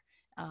there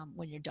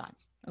when you're done.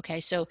 Okay,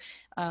 so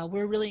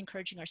we're really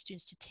encouraging our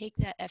students to take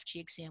that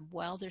FG exam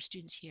while they're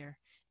students here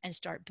and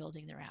start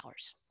building their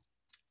hours.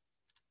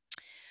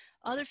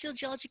 Other field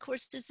geology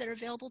courses that are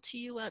available to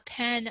you at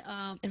Penn,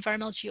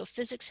 environmental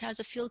geophysics has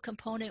a field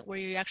component where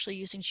you're actually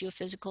using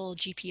geophysical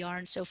GPR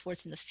and so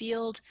forth in the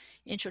field.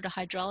 Intro to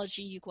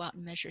hydrology, you go out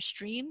and measure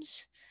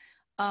streams.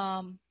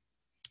 And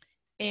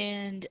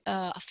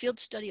a field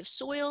study of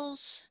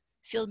soils,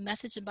 field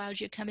methods in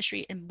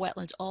biogeochemistry, and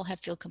wetlands all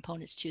have field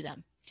components to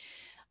them.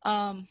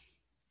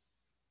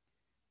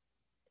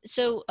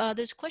 So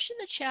there's a question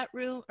in the chat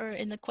room or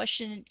in the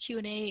question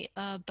Q&A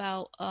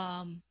about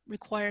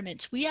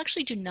requirements. We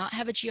actually do not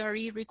have a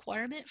GRE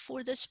requirement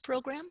for this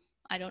program.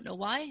 I don't know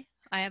why.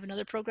 I have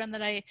another program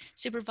that I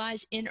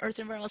supervise in Earth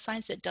and Environmental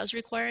Science that does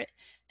require it.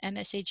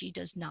 MSAG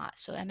does not.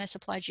 So MS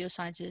Applied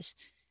Geosciences,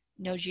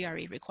 no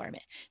GRE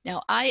requirement.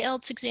 Now,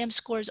 IELTS exam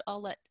scores,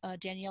 I'll let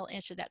Danielle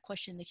answer that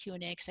question in the Q&A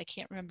because I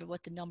can't remember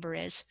what the number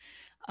is.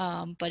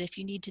 But if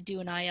you need to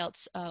do an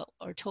IELTS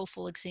or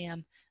TOEFL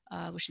exam,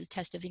 which is a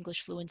test of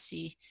English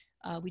fluency,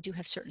 we do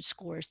have certain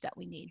scores that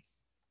we need.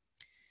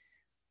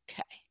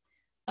 Okay.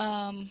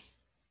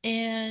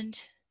 And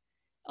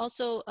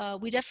also,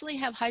 we definitely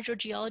have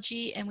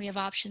hydrogeology and we have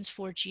options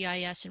for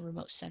GIS and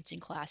remote sensing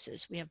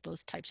classes. We have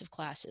both types of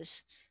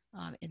classes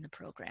in the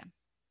program.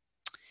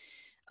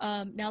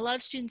 Now, a lot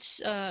of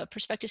students,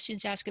 prospective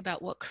students ask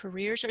about what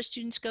careers our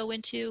students go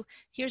into.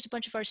 Here's a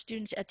bunch of our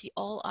students at the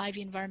All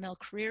Ivy Environmental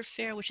Career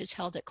Fair, which is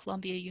held at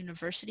Columbia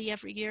University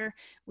every year.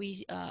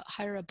 We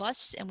hire a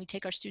bus and we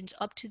take our students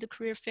up to the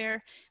career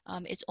fair.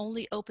 It's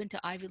only open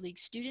to Ivy League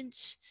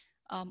students.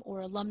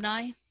 or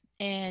alumni.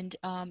 And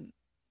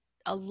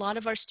a lot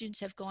of our students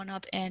have gone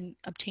up and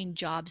obtained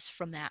jobs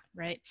from that,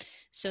 right?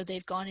 So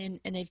they've gone in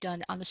and they've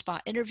done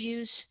on-the-spot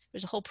interviews.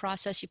 There's a whole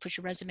process. You put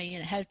your resume in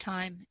ahead of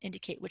time,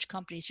 indicate which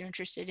companies you're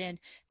interested in.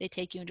 They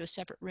take you into a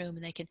separate room,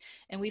 and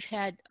and we've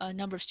had a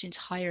number of students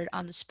hired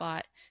on the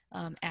spot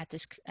at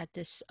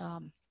this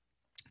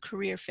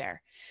career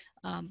fair.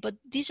 But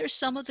these are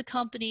some of the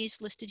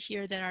companies listed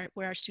here that are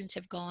where our students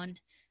have gone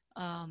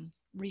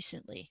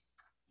recently.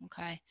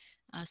 Okay,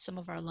 some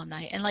of our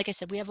alumni, and like I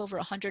said, we have over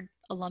 100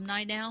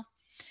 alumni now.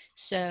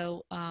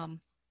 So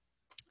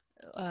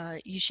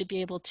you should be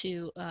able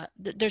to.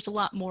 There's a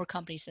lot more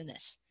companies than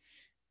this.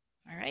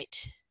 All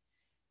right.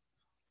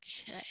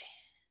 Okay.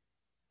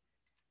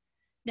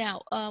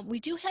 Now, we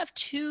do have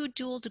 2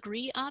 dual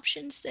degree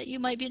options that you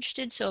might be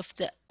interested in. So if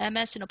the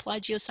MS in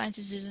Applied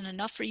Geosciences isn't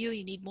enough for you,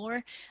 you need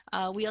more.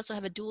 We also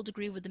have a dual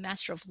degree with the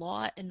Master of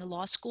Law in the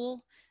law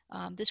school.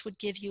 This would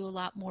give you a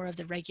lot more of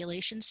the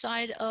regulation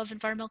side of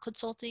environmental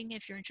consulting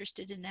if you're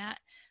interested in that.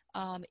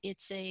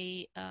 It's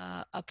an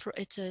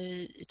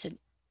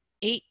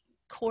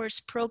 8-course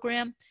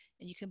program,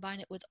 and you combine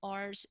it with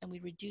ours, and we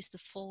reduce the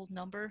full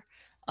number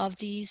of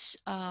these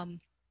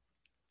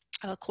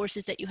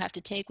courses that you have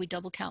to take. We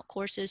double count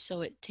courses,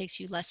 so it takes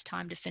you less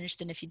time to finish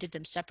than if you did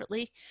them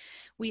separately.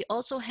 We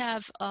also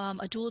have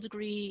a dual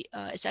degree,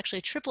 it's actually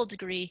a triple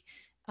degree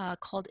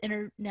called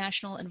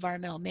International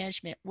Environmental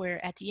Management,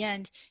 where at the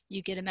end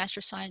you get a Master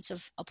of Science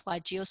of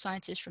Applied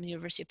Geosciences from the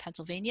University of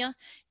Pennsylvania.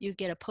 You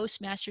get a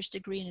postmaster's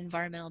degree in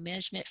Environmental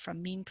Management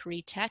from Mines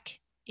Paris Tech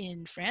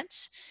in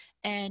France,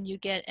 and you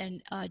get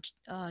an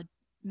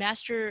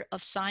Master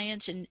of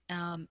Science in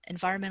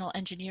Environmental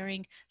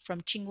Engineering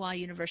from Tsinghua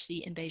University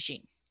in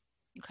Beijing.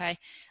 Okay,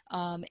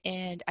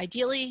 and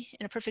ideally,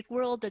 in a perfect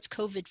world that's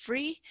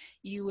COVID-free,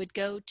 you would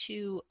go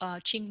to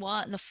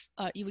Tsinghua,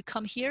 you would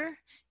come here,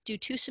 do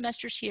 2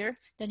 semesters here,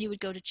 then you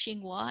would go to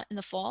Tsinghua in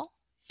the fall,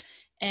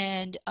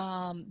 and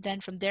then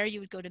from there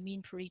you would go to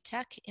Mines Paris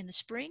Tech in the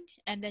spring,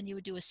 and then you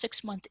would do a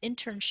 6-month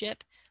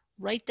internship,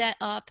 write that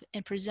up,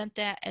 and present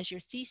that as your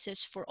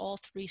thesis for all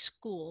 3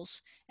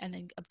 schools, and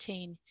then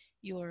obtain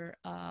your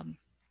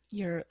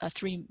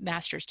 3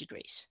 master's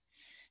degrees.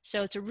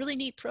 So it's a really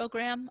neat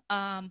program.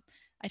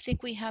 I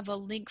think we have a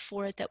link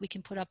for it that we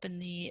can put up in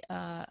the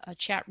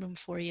chat room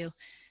for you.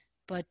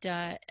 But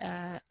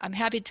I'm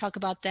happy to talk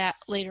about that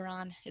later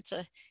on. It's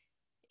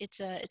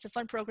a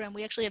fun program.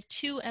 We actually have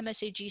 2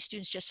 MSAG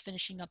students just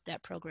finishing up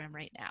that program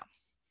right now,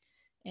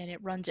 and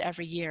it runs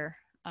every year.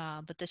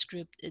 But this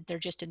group, they're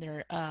just in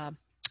their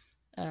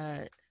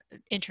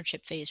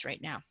internship phase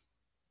right now.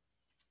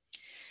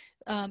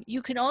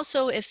 You can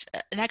also, if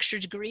an extra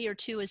degree or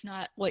 2 is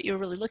not what you're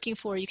really looking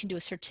for, you can do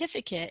a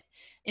certificate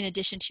in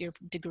addition to your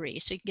degree.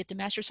 So you can get the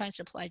Master of Science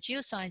in Applied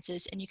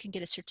Geosciences, and you can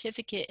get a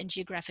certificate in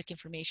Geographic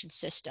Information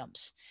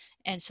Systems.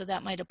 And so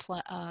that might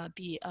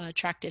be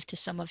attractive to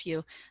some of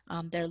you.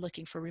 They're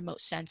looking for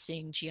remote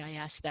sensing,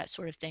 GIS, that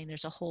sort of thing.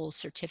 There's a whole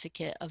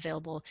certificate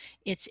available.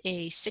 It's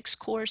a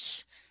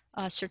 6-course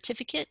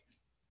certificate.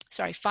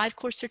 Sorry,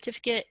 5-course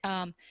certificate.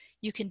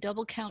 You can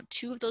double count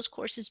 2 of those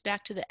courses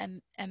back to the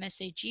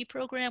MSAG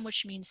program,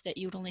 which means that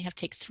you would only have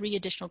to take 3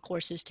 additional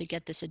courses to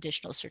get this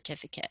additional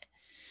certificate.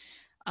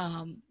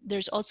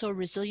 There's also a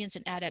resilience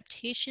and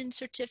adaptation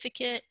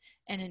certificate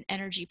and an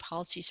energy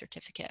policy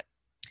certificate.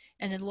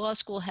 And then law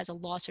school has a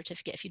law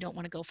certificate. If you don't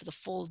want to go for the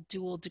full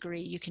dual degree,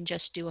 you can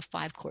just do a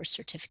 5-course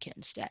certificate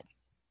instead.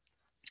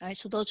 All right,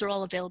 so those are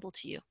all available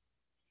to you.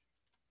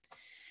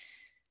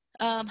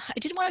 I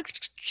did want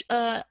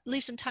to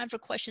leave some time for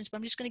questions, but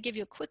I'm just going to give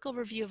you a quick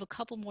overview of a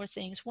couple more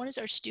things. One is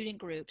our student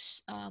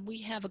groups. We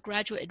have a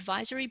graduate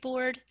advisory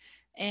board,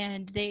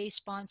 and they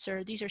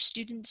sponsor, these are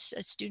students,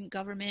 student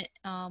government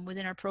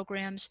within our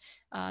programs.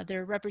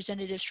 They're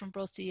representatives from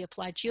both the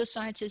Applied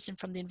Geosciences and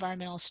from the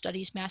Environmental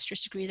Studies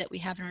master's degree that we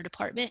have in our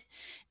department.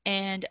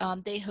 And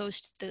they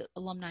host the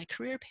alumni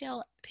career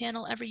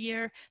panel every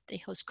year. They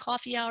host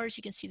coffee hours.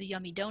 You can see the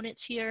yummy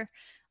donuts here.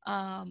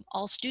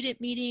 All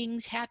student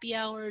meetings, happy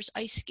hours,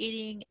 ice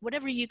skating,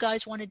 whatever you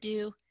guys want to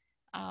do.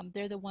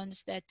 They're the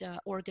ones that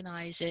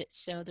organize it.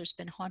 So there's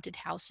been haunted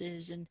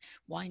houses and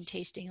wine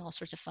tasting, all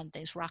sorts of fun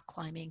things, rock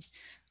climbing,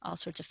 all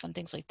sorts of fun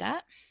things like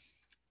that.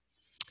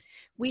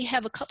 We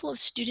have a couple of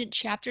student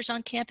chapters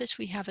on campus.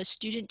 We have a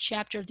student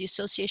chapter of the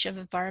Association of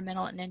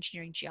Environmental and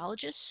Engineering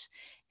Geologists.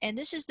 And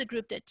this is the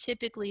group that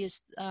typically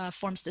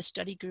forms the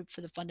study group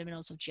for the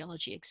Fundamentals of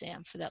Geology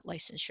exam for that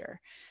licensure.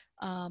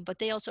 But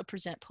they also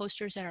present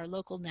posters at our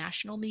local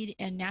national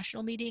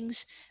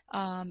meetings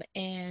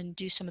and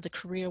do some of the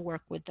career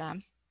work with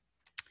them.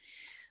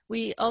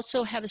 We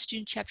also have a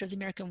student chapter of the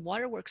American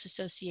Waterworks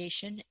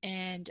Association.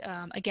 And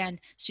again,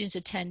 students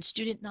attend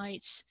student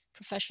nights,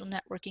 professional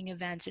networking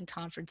events, and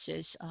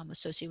conferences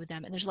associated with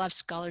them. And there's a lot of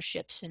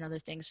scholarships and other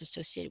things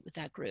associated with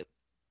that group.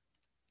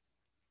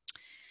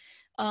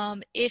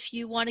 If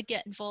you want to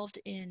get involved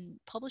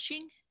in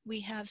publishing, we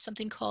have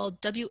something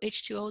called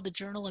WH2O, the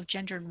Journal of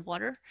Gender and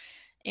Water.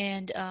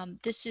 And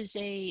this is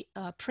a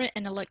print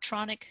and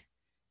electronic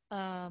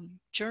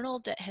journal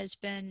that has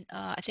been,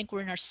 I think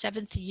we're in our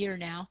 7th year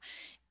now.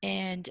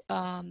 And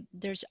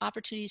there's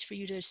opportunities for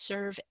you to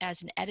serve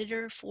as an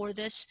editor for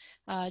this.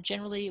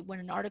 Generally, when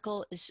an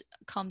article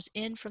comes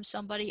in from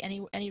somebody,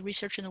 any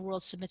researcher in the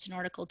world submits an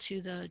article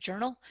to the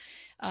journal.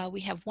 We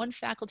have one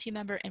faculty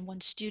member and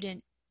one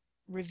student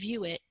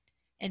review it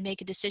and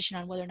make a decision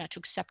on whether or not to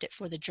accept it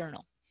for the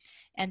journal.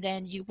 And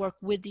then you work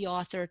with the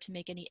author to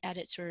make any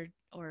edits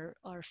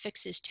or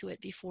fixes to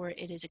it before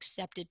it is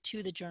accepted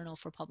to the journal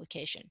for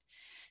publication.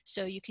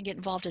 So you can get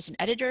involved as an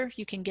editor,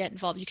 you can get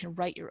involved, you can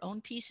write your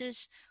own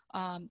pieces,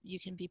 you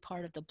can be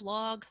part of the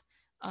blog,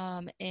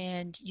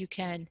 and you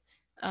can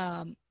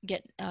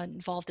get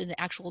involved in the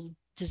actual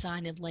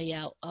design and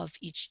layout of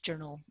each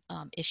journal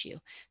issue.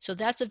 So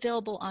that's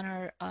available on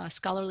our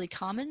Scholarly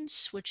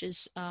Commons, which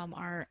is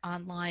our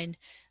online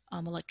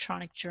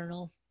electronic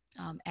journal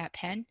at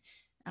Penn.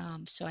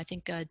 So I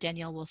think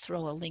Danielle will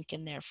throw a link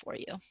in there for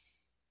you.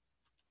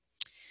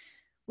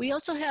 We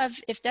also have,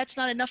 if that's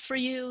not enough for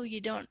you,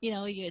 you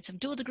get some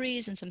dual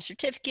degrees and some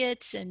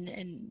certificates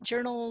and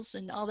journals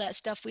and all that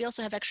stuff. We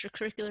also have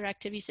extracurricular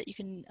activities that you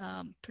can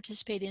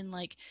participate in,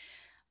 like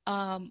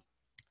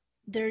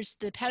there's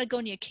the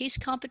Patagonia case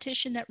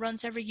competition that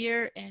runs every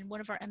year, and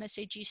one of our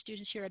MSAG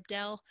students here at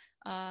Dell,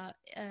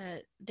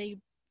 they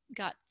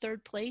got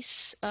 3rd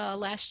place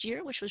last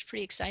year, which was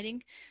pretty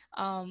exciting.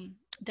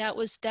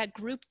 That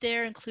group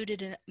there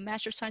included a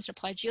Master of Science in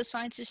Applied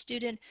Geosciences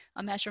student,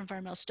 a Master of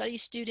Environmental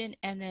Studies student,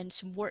 and then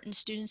some Wharton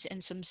students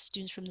and some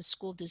students from the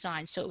School of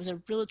Design. So it was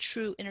a real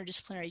true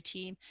interdisciplinary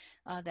team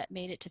that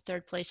made it to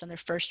 3rd place on their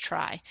first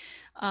try.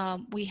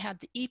 We have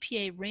the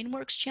EPA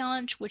Rainworks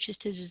Challenge, which is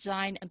to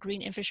design a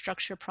green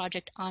infrastructure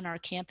project on our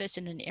campus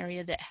in an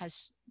area that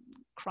has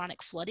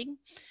chronic flooding.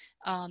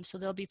 So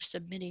they'll be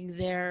submitting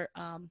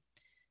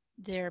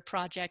their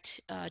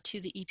project to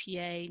the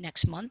EPA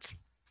next month.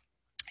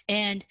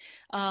 And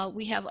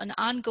we have an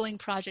ongoing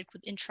project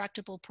with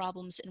intractable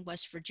problems in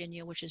West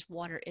Virginia, which is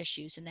water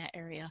issues in that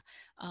area.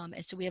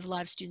 And so we have a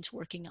lot of students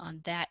working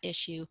on that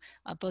issue,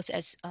 both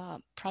as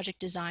project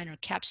design or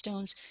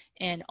capstones,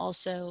 and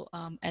also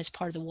as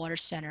part of the Water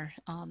Center,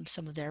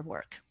 some of their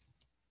work.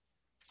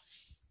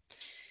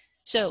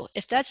 So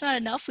if that's not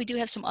enough, we do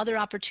have some other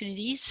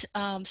opportunities.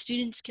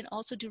 Students can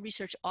also do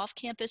research off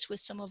campus with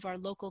some of our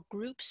local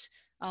groups.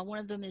 One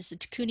of them is the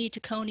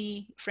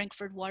Tacony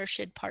Frankfurt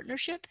Watershed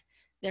Partnership.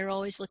 They're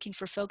always looking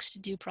for folks to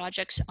do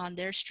projects on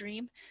their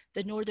stream.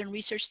 The Northern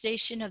Research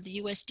Station of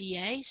the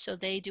USDA, so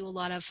they do a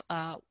lot of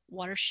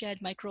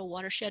micro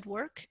watershed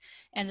work,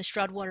 and the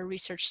Stroudwater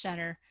Research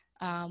Center,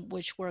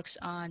 which works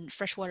on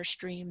freshwater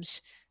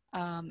streams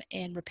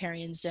and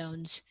riparian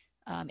zones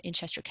in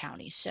Chester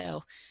County.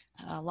 So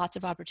lots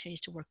of opportunities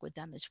to work with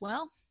them as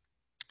well.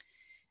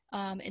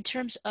 In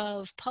terms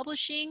of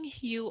publishing,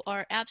 you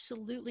are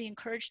absolutely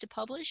encouraged to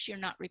publish. You're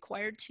not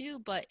required to,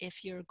 but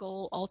if your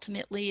goal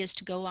ultimately is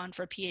to go on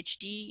for a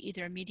PhD,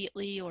 either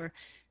immediately or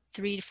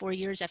 3 to 4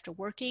 years after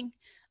working,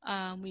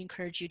 we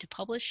encourage you to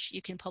publish.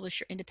 You can publish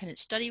your independent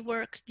study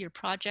work, your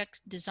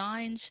project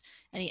designs,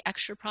 any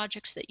extra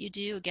projects that you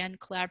do, again,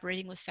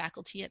 collaborating with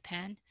faculty at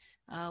Penn.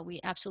 We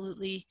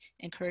absolutely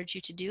encourage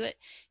you to do it.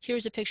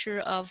 Here's a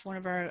picture of one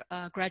of our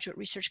graduate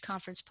research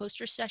conference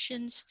poster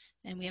sessions,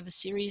 and we have a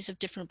series of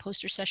different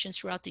poster sessions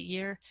throughout the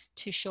year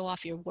to show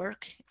off your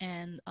work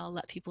and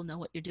let people know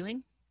what you're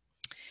doing.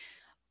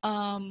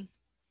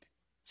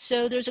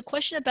 So there's a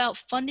question about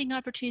funding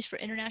opportunities for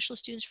international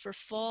students for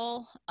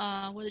fall.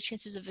 What are the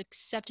chances of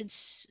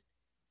acceptance?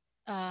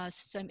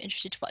 Since I'm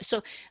interested to apply.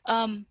 So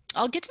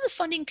I'll get to the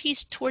funding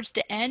piece towards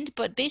the end,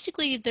 but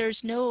basically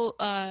there's no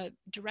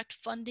direct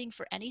funding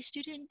for any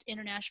student,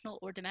 international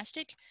or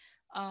domestic.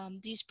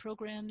 These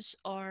programs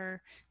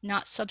are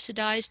not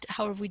subsidized.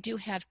 However, we do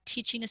have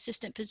teaching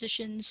assistant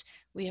positions,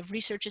 we have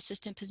research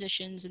assistant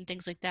positions and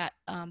things like that,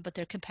 but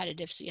they're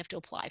competitive, so you have to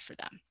apply for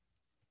them.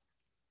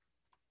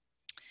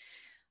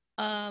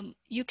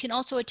 You can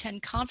also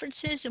attend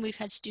conferences, and we've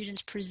had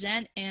students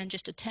present and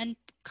just attend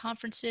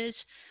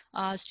conferences.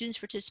 Students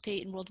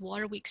participate in World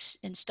Water Weeks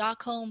in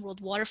Stockholm,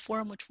 World Water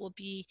Forum, which will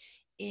be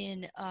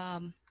in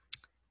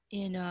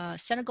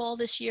Senegal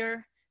this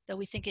year, though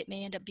we think it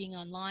may end up being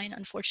online,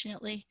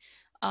 unfortunately.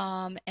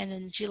 And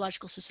then the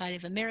Geological Society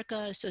of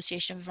America,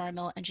 Association of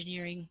Environmental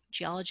Engineering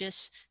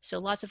Geologists. So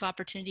lots of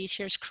opportunities.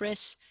 Here's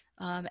Chris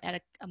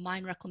at a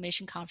mine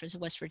reclamation conference in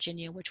West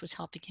Virginia, which was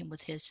helping him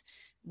with his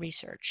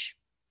research.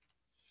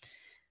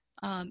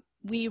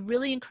 We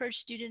really encourage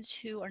students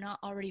who are not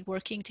already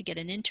working to get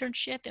an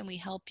internship, and we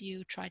help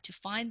you try to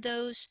find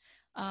those.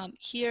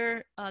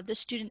 Here, this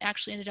student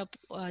actually ended up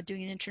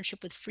doing an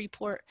internship with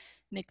Freeport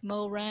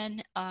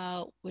McMoran,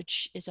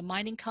 which is a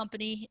mining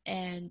company,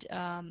 and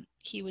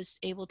he was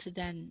able to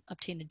then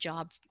obtain a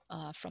job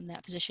from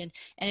that position.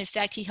 And in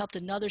fact, he helped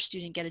another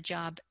student get a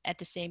job at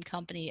the same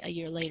company a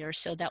year later,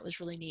 so that was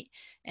really neat.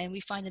 And we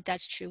find that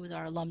that's true with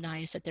our alumni,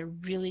 is that they're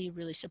really,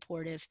 really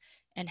supportive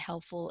and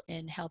helpful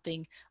in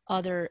helping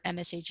other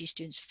MSAG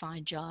students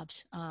find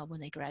jobs when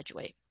they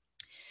graduate.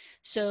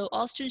 So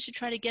all students should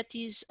try to get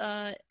these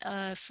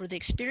for the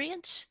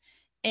experience,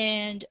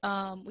 And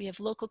we have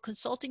local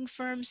consulting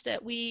firms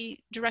that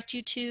we direct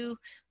you to.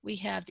 We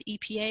have the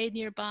EPA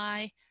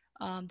nearby.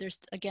 There's,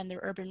 again, the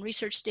Urban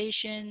Research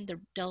Station, the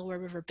Delaware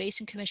River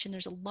Basin Commission.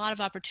 There's a lot of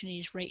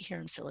opportunities right here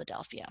in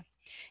Philadelphia.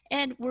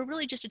 And we're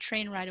really just a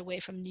train ride away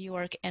from New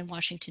York and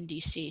Washington,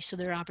 D.C., so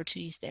there are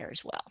opportunities there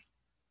as well.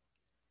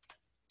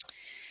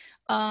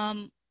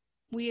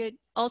 We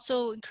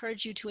also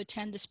encourage you to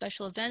attend the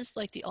special events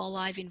like the All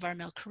Live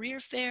Environmental Career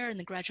Fair and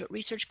the Graduate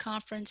Research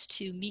Conference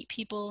to meet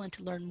people and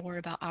to learn more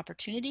about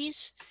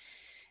opportunities.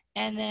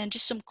 And then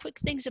just some quick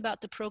things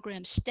about the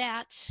program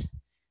stats.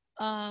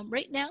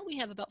 Right now we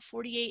have about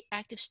 48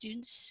 active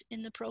students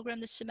in the program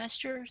this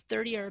semester.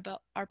 30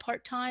 are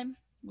part-time,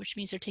 which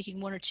means they're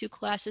taking 1 or 2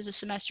 classes a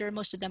semester.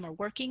 Most of them are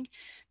working.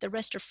 The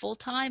rest are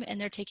full-time,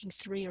 and they're taking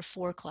 3 or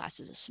 4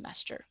 classes a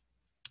semester.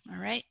 All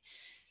right.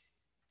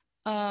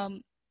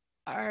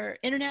 Our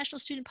international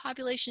student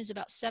population is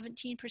about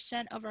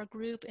 17% of our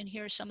group, and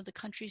here are some of the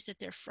countries that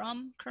they're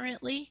from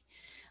currently.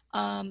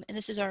 And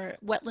this is our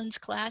wetlands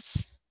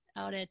class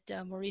out at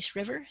Maurice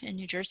River in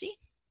New Jersey.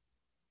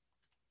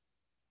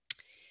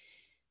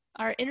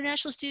 Our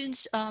international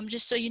students,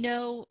 just so you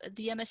know,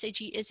 the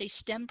MSAG is a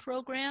STEM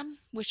program,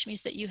 which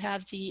means that you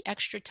have the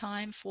extra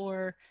time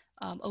for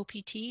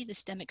OPT, the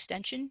STEM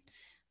extension.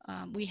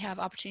 We have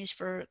opportunities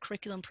for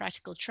curriculum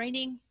practical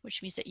training,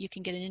 which means that you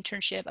can get an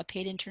internship, a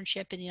paid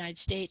internship in the United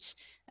States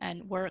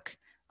and work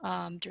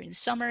during the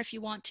summer if you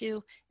want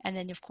to. And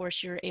then, of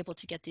course, you're able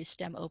to get the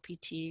STEM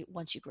OPT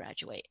once you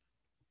graduate.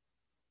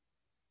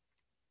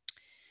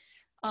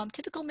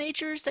 Typical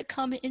majors that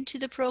come into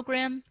the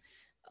program,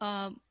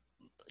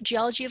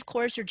 geology, of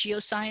course, or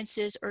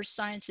geosciences, earth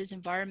sciences,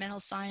 environmental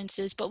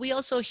sciences, but we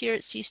also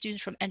here see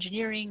students from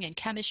engineering and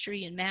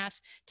chemistry and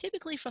math,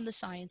 typically from the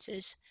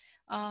sciences.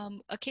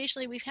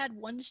 Occasionally we've had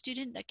one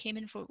student that came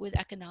in with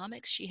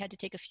economics. She had to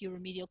take a few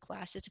remedial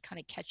classes to kind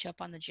of catch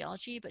up on the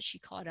geology, but she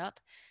caught up.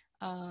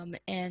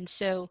 And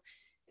so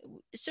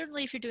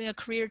certainly if you're doing a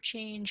career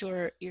change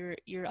or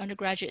your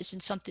undergraduate is in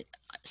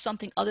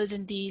something other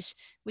than these,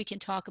 we can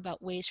talk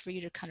about ways for you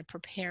to kind of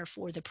prepare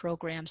for the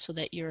program so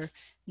that you're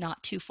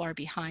not too far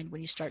behind when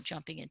you start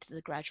jumping into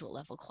the graduate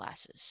level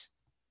classes.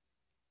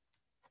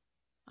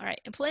 All right,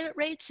 employment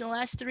rates in the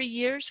last 3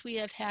 years, we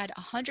have had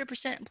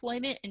 100%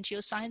 employment in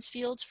geoscience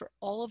fields for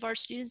all of our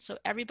students. So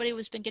everybody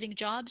has been getting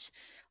jobs.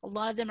 A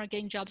lot of them are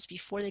getting jobs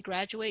before they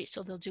graduate.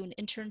 So they'll do an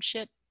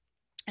internship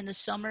in the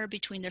summer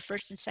between their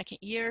first and second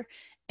year,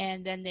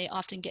 and then they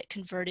often get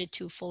converted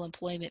to full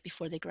employment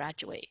before they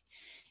graduate.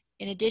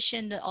 In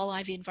addition, the All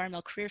Ivy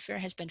Environmental Career Fair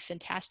has been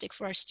fantastic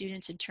for our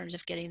students in terms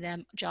of getting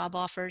them job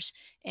offers,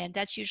 and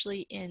that's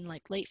usually in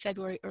like late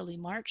February, early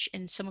March,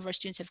 and some of our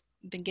students have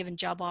been given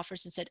job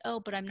offers and said, oh,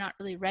 but I'm not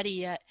really ready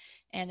yet,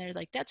 and they're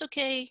like, that's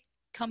okay,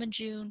 come in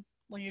June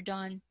when you're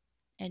done,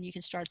 and you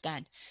can start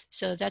then.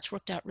 So that's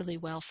worked out really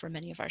well for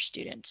many of our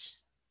students.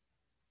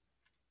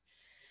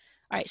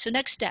 All right, so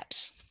next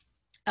steps.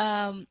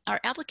 Our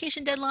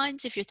application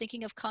deadlines, if you're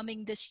thinking of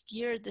coming this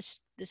year,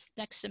 this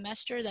next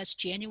semester, that's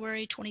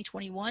January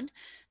 2021,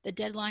 the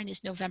deadline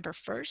is November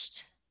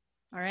 1st.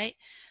 All right.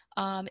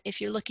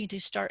 If you're looking to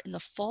start in the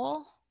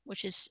fall,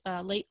 which is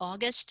late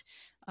August,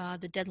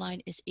 the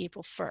deadline is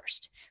April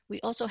 1st.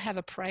 We also have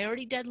a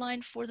priority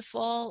deadline for the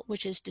fall,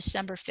 which is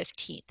December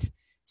 15th.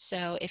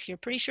 So if you're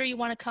pretty sure you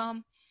want to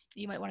come,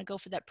 you might want to go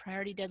for that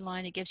priority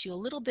deadline. It gives you a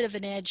little bit of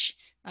an edge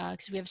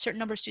because we have a certain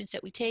number of students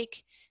that we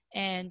take,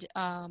 and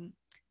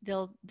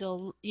they'll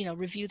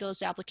review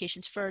those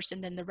applications first,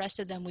 and then the rest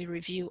of them we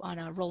review on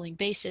a rolling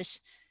basis.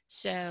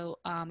 So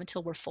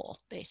until we're full,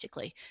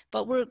 basically.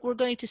 But we're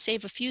going to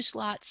save a few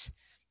slots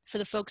for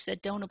the folks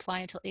that don't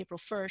apply until April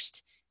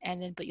 1st,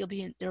 and then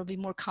there'll be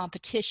more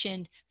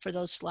competition for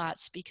those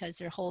slots because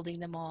they're holding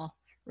them all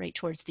right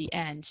towards the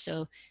end.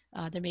 So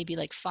there may be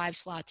like 5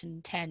 slots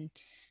and 10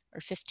 or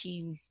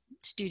 15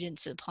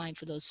 students applying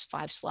for those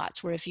 5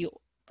 slots, where if you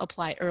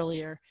apply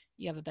earlier,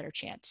 you have a better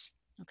chance.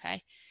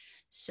 Okay.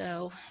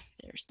 So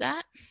there's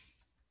that.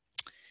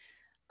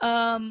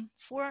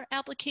 For our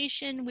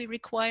application, we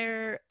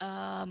require,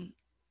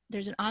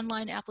 there's an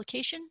online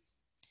application.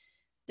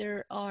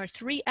 There are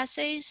 3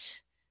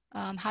 essays.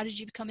 How did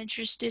you become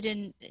interested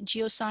in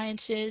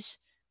geosciences?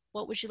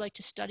 What would you like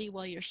to study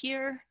while you're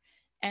here?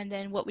 And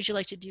then what would you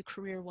like to do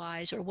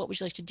career-wise, or what would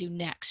you like to do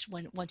next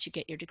once you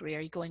get your degree?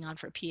 Are you going on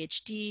for a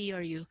PhD?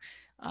 Are you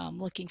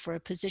looking for a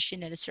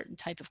position at a certain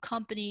type of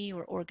company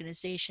or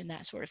organization,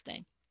 that sort of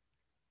thing?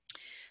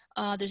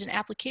 There's an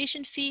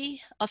application fee.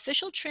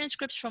 Official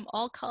transcripts from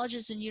all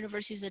colleges and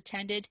universities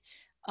attended.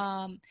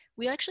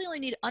 We actually only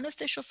need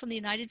unofficial from the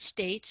United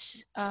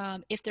States.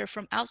 If they're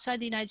from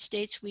outside the United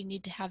States, we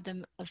need to have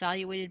them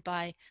evaluated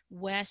by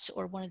WES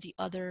or one of the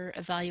other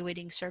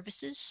evaluating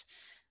services.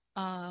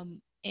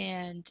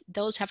 And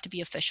those have to be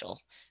official,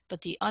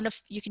 but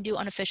you can do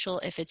unofficial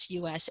if it's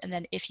US, and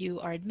then if you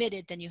are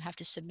admitted, then you have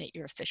to submit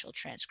your official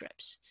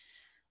transcripts.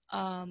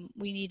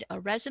 We need a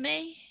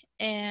resume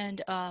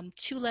and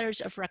 2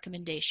 letters of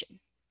recommendation.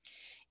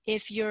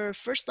 If your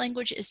first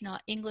language is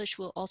not English,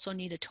 we'll also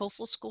need a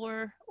TOEFL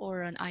score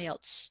or an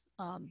IELTS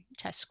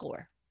test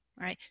score.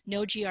 All right,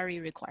 no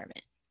GRE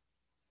requirement.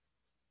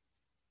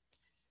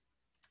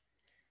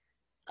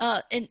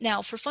 And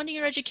now for funding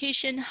your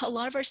education, a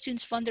lot of our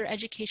students fund their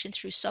education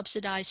through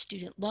subsidized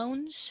student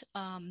loans.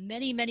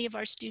 Many of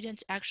our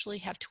students actually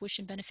have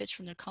tuition benefits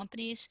from their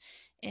companies.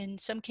 In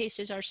some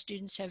cases, our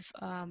students have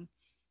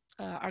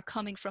are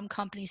coming from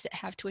companies that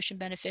have tuition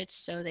benefits,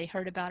 so they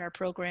heard about our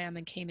program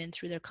and came in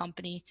through their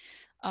company.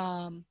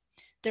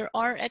 There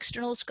are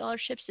external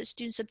scholarships that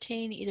students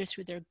obtain either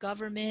through their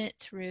government,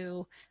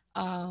 through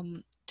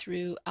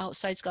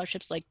outside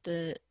scholarships like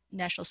the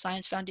National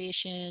Science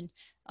Foundation,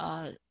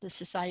 the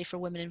Society for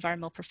Women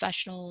Environmental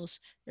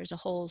Professionals. There's a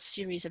whole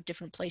series of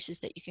different places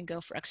that you can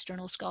go for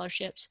external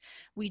scholarships.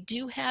 We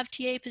do have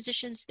TA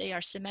positions. They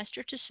are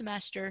semester to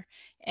semester,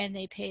 and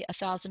they pay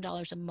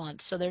 $1,000 a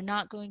month. So they're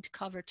not going to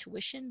cover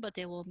tuition, but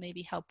they will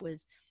maybe help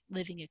with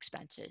living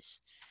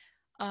expenses.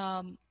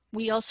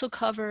 We also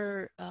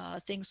cover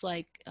things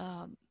like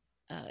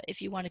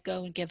if you want to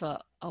go and give a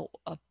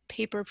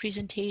paper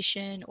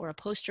presentation or a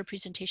poster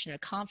presentation at a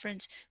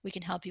conference, we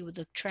can help you with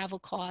the travel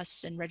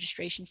costs and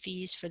registration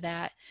fees for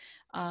that.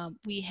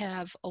 We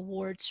have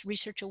awards,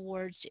 research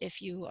awards,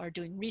 if you are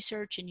doing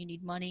research and you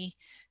need money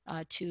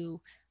to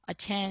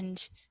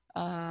attend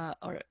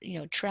or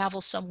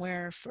travel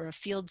somewhere for a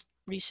field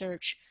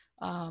research,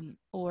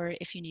 or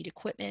if you need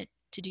equipment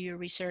to do your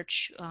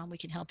research, we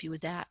can help you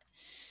with that.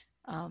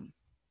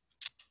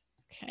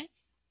 Okay.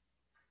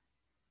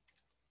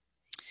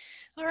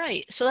 All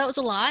right, so that was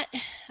a lot.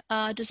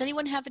 Does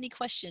anyone have any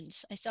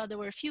questions? I saw there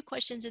were a few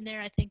questions in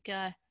there. I think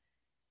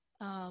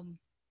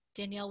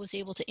Danielle was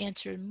able to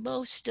answer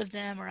most of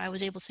them, or I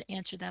was able to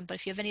answer them. But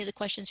if you have any other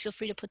questions, feel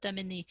free to put them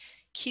in the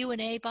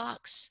Q&A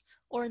box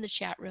or in the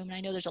chat room. And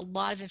I know there's a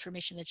lot of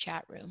information in the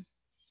chat room.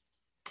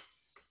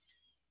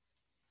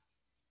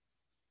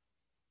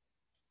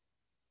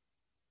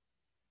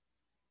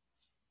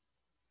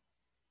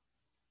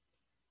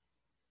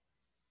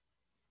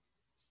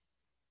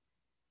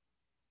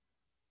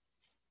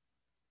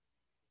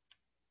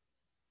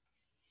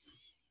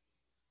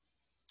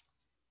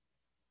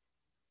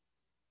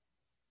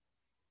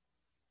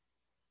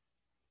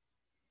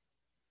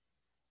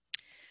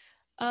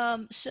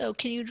 So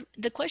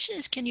the question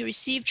is, can you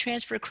receive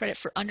transfer credit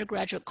for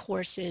undergraduate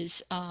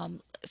courses,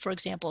 for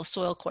example, a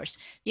soil course?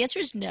 The answer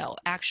is no,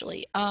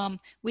 actually.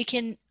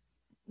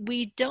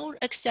 We don't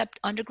accept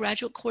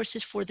undergraduate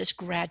courses for this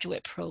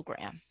graduate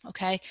program,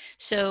 okay?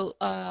 So,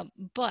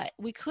 but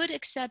we could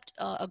accept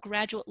a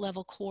graduate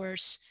level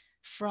course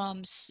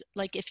from,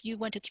 like if you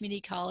went to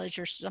community college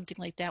or something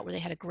like that where they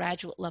had a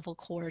graduate level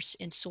course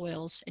in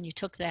soils and you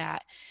took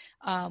that,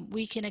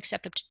 we can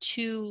accept up to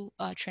 2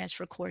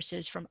 transfer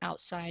courses from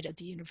outside of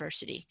the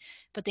university.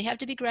 But they have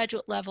to be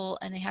graduate level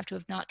and they have to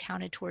have not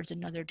counted towards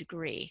another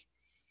degree,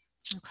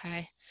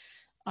 okay?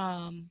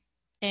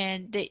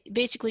 And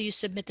basically you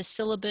submit the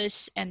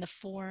syllabus and the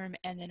form,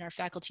 and then our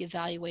faculty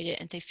evaluate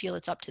it, and if they feel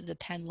it's up to the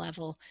Penn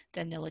level,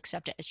 then they'll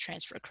accept it as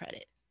transfer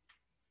credit.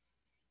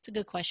 It's a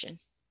good question.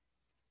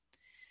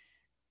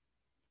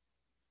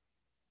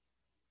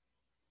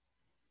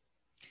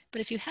 But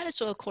if you had a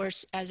soil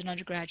course as an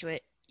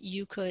undergraduate,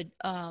 you could,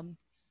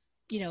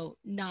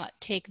 not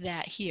take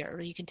that here, or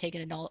you can take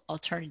an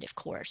alternative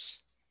course.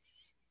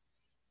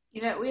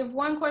 Yeah, we have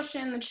one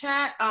question in the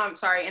chat.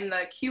 In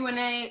the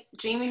Q&A,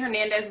 Jamie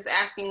Hernandez is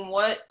asking,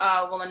 what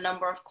will the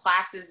number of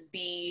classes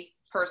be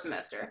per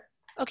semester?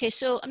 Okay,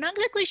 so I'm not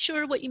exactly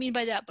sure what you mean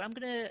by that, but I'm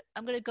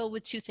gonna go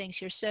with 2 things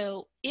here.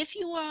 So if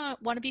you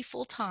want to be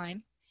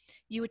full-time,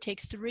 you would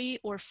take 3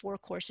 or 4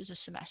 courses a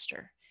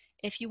semester.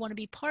 If you want to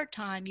be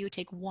part-time, you would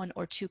take 1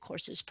 or 2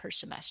 courses per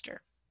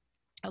semester.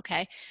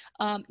 Okay,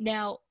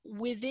 now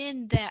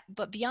within that,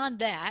 but beyond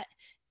that,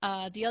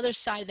 the other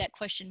side of that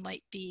question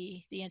might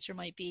be, the answer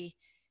might be,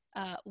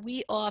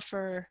 we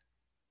offer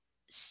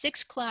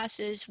 6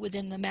 classes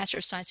within the Master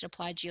of Science in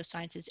Applied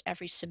Geosciences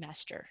every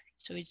semester.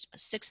 So it's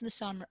 6 in the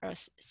summer,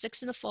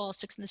 6 in the fall,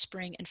 6 in the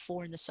spring, and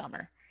 4 in the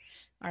summer.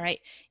 All right.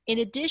 In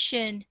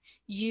addition,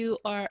 you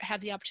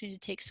have the opportunity to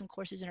take some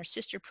courses in our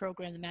sister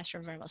program, the Master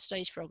of Environmental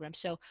Studies program.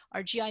 So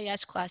our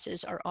GIS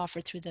classes are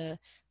offered through the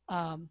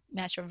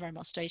Master of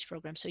Environmental Studies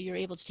program. So you're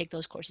able to take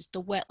those courses.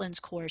 The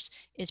wetlands course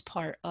is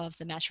part of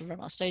the Master of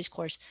Environmental Studies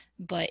course,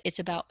 but it's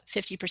about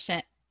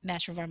 50%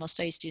 Master of Environmental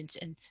Studies students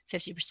and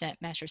 50%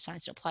 Master of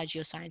Science in Applied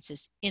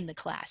Geosciences in the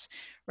class,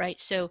 right?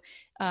 So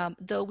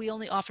though we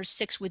only offer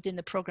 6 within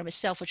the program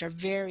itself, which are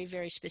very,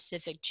 very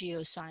specific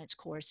geoscience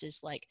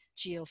courses like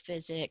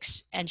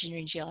geophysics,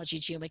 engineering, geology,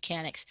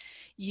 geomechanics,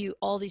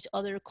 all these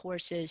other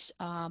courses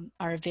are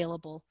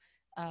available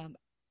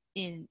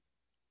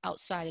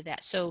outside of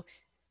that. So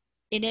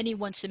in any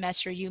one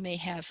semester, you may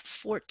have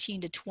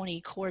 14 to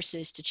 20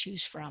 courses to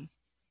choose from,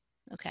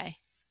 okay?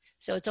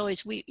 So it's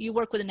always, you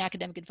work with an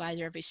academic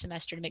advisor every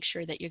semester to make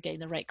sure that you're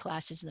getting the right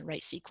classes in the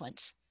right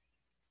sequence.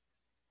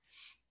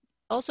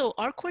 Also,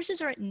 our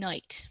courses are at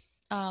night.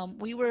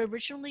 We were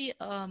originally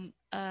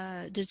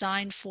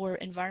designed for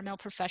environmental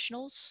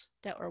professionals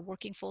that are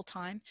working full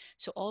time.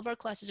 So all of our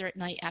classes are at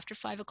night after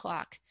 5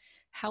 o'clock.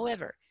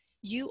 However,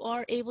 You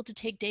are able to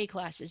take day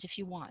classes if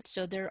you want.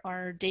 So there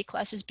are day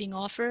classes being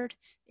offered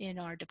in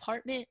our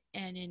department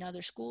and in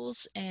other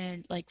schools.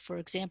 And like, for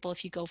example,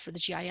 if you go for the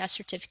GIS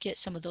certificate,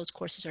 some of those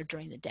courses are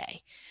during the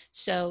day.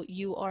 So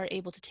you are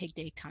able to take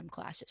daytime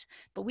classes.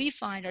 But we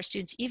find our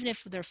students, even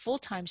if they're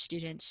full-time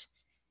students,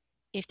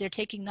 if they're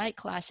taking night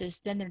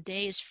classes, then their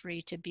day is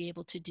free to be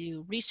able to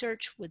do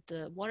research with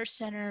the water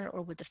center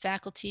or with the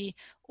faculty,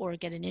 or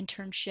get an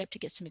internship to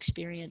get some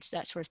experience,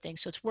 that sort of thing.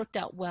 So it's worked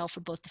out well for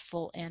both the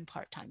full and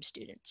part-time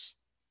students.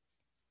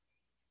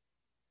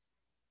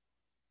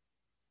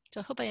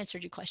 So I hope I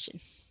answered your question.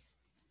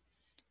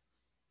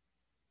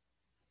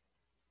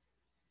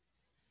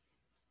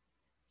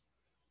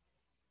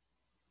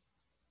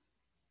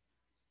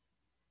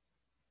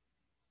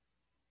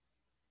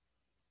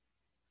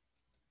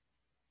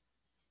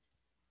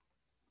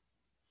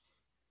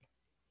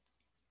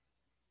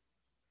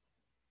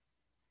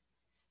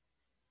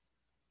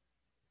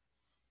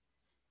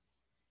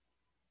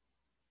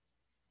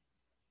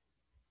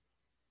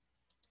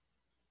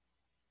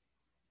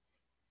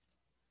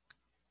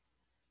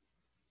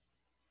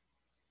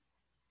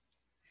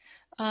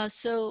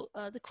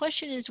 The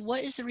question is,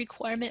 what is the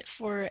requirement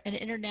for an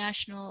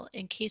international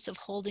in case of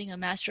holding a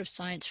Master of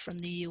Science from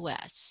the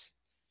US?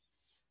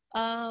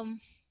 Not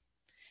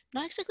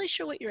exactly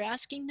sure what you're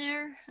asking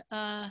there.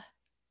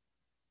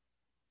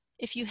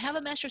 If you have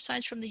a Master of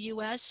Science from the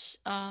US,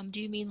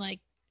 do you mean like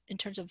in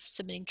terms of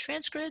submitting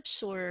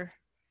transcripts, or?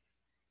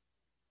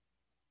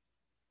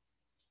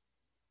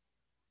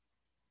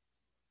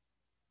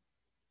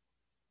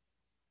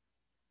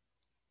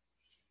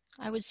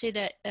 I would say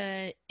that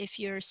if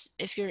you're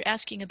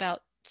asking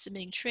about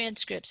submitting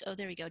transcripts, oh,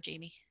 there we go,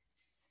 Jamie.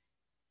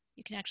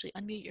 You can actually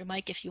unmute your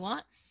mic if you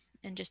want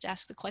and just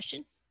ask the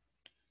question.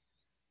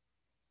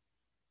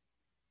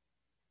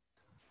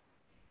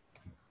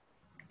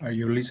 Are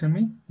you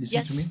listening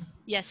Yes. to me?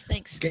 Yes,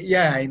 thanks. Okay,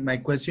 yeah, my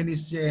question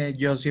is,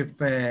 Joseph,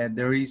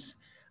 there is,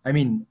 I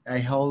mean, I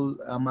hold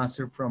a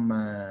master from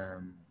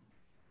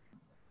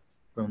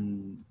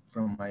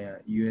my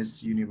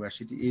U.S.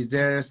 university. Is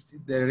there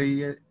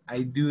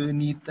I do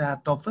need a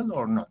TOEFL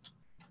or not?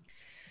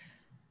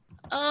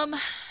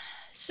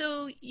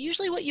 So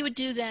usually what you would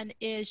do then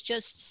is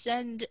just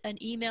send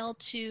an email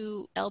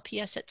to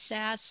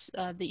lps@SAS,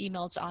 the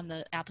email's on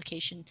the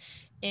application,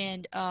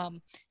 and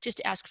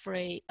just ask for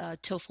a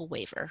TOEFL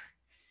waiver.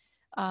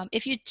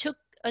 If you took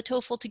a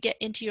TOEFL to get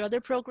into your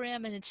other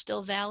program and it's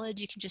still valid,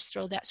 you can just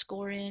throw that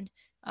score in.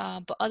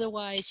 But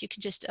otherwise, you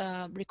can just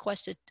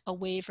request a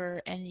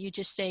waiver, and you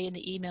just say in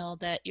the email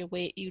that you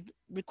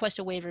request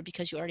a waiver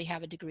because you already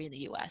have a degree in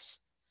the US.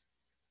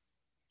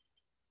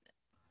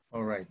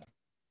 All right.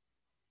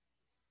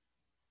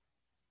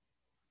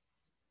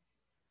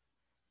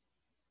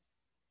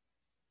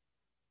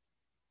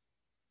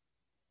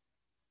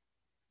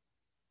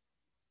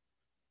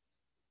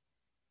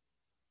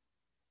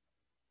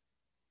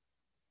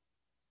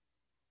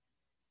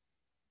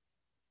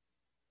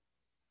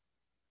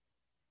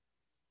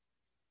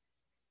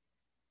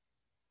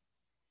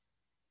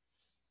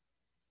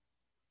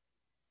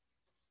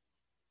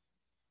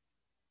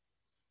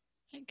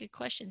 Okay, good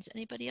questions.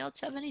 Anybody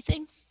else have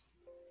anything?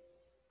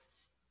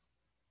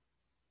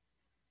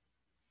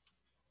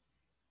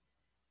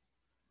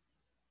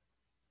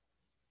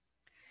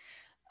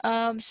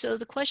 So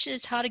the question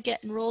is how to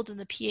get enrolled in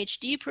the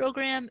PhD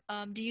program.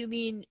 Do you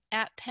mean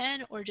at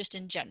Penn or just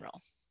in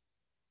general?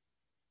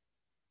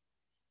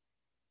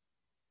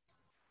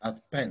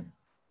 At Penn.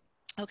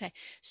 Okay,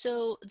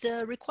 so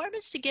the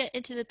requirements to get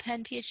into the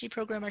Penn PhD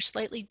program are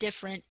slightly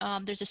different.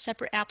 There's a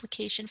separate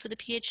application for the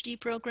PhD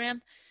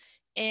program.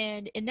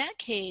 And in that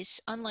case,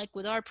 unlike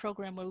with our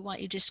program where we want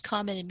you to just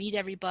come in and meet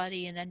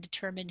everybody and then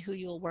determine who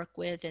you'll work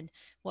with and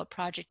what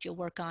project you'll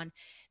work on,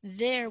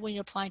 there, when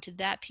you're applying to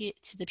the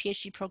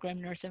PhD program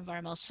in Earth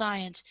Environmental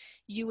Science,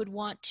 you would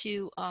want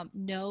to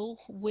know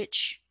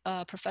which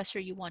professor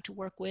you want to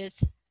work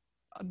with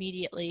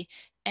immediately,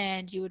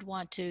 and you would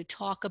want to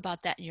talk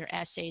about that in your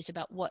essays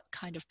about what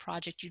kind of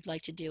project you'd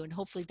like to do, and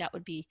hopefully that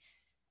would be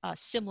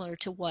similar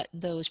to what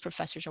those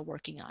professors are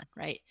working on,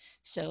 right?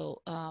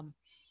 So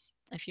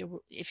if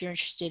you're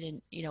interested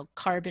in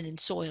carbon and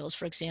soils,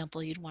 for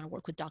example, you'd want to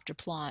work with Dr.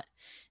 Plant,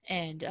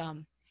 and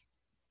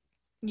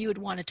you would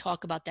want to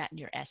talk about that in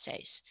your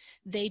essays.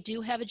 They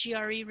do have a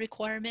GRE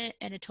requirement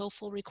and a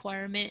TOEFL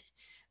requirement,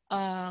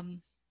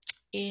 and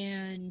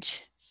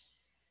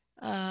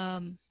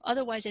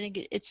otherwise I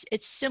think it's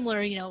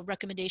similar,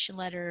 recommendation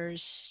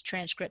letters,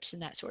 transcripts,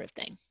 and that sort of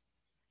thing.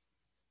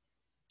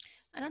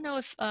 I don't know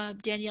if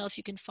Danielle, if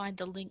you can find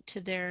the link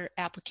to their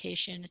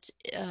application. It's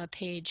a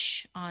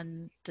page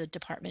on the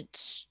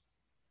department's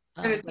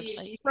the website.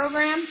 PhD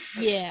program?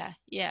 Yeah.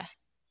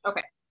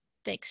 Okay.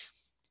 Thanks.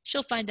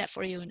 She'll find that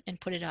for you and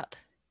put it up.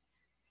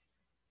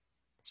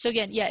 So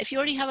again, yeah, if you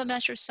already have a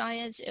Master of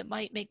Science, it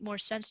might make more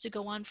sense to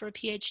go on for a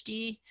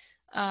PhD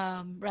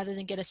rather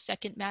than get a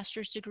second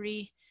master's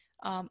degree,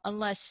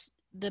 unless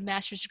the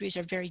master's degrees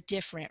are very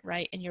different,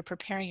 right? And you're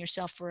preparing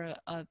yourself for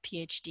a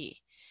PhD.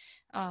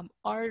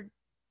 Our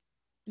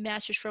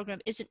master's program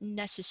isn't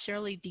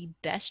necessarily the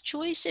best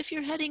choice if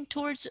you're heading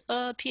towards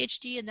a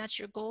PhD and that's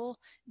your goal,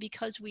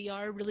 because we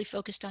are really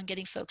focused on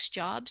getting folks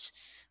jobs.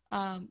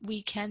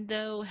 We can,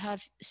 though,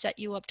 have set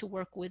you up to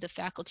work with a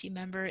faculty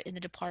member in the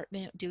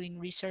department doing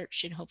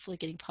research and hopefully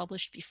getting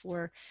published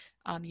before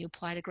you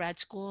apply to grad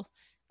school.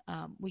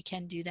 We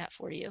can do that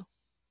for you.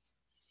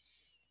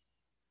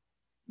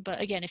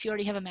 But again, if you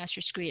already have a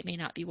master's degree, it may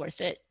not be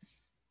worth it.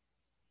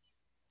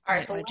 All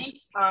right, the link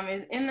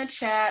is in the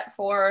chat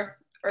for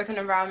Earth and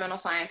Environmental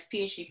Science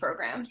PhD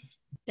program.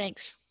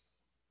 Thanks.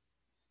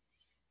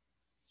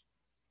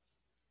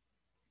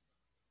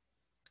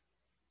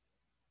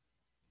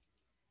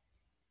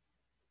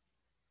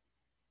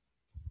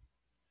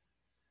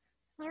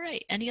 All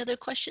right, any other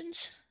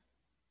questions?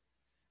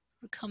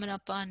 We're coming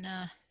up on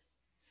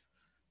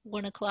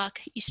 1 o'clock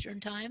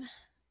Eastern time.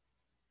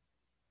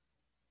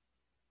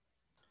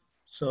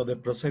 So the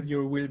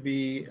procedure will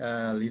be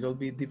a little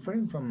bit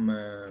different from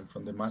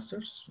the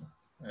masters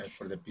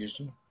for the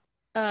PhD?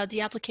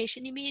 The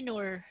application, you mean,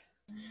 or?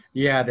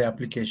 Yeah, the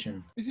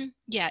application.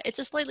 Yeah, it's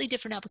a slightly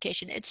different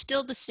application. It's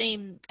still the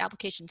same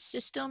application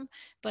system,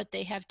 but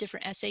they have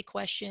different essay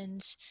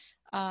questions.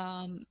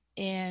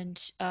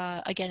 And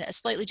again, a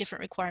slightly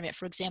different requirement.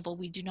 For example,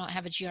 we do not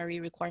have a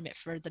GRE requirement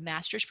for the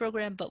master's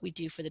program, but we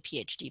do for the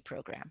PhD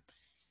program.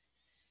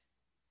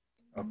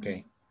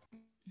 Okay.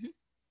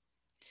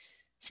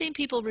 Same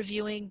people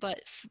reviewing, but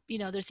you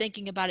know, they're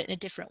thinking about it in a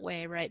different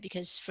way, right?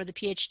 Because for the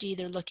PhD,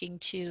 they're looking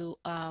to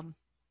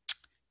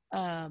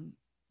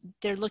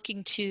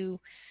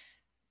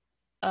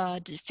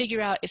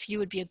figure out if you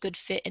would be a good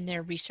fit in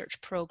their research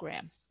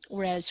program.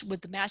 Whereas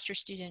with the master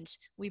students,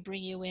 we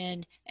bring you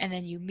in and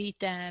then you meet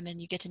them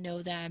and you get to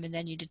know them and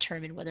then you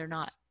determine whether or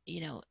not,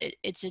 you know,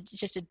 it's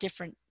just a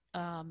different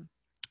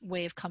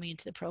way of coming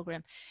into the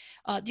program.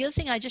 The other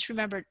thing I just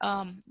remembered,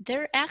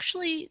 they're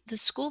actually, the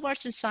School of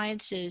Arts and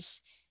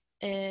Sciences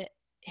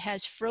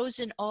has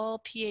frozen all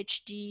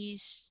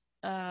PhDs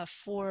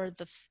for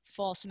the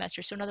fall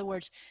semester. So in other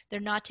words, they're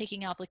not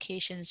taking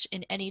applications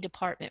in any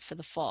department for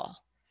the fall.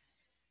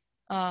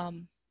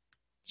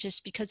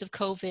 Just because of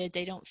COVID,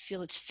 they don't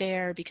feel it's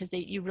fair because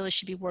you really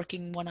should be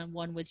working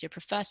one-on-one with your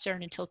professor.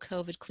 And until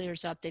COVID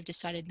clears up, they've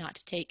decided not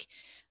to take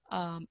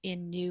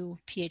in new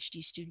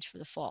PhD students for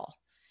the fall.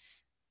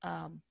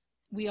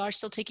 We are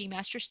still taking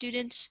master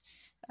students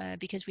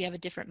because we have a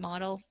different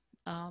model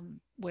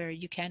where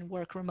you can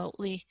work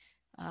remotely.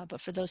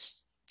 But for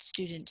those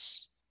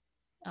students,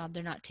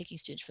 they're not taking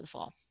students for the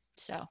fall.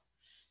 So.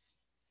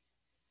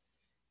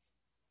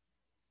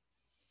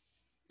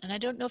 And I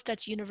don't know if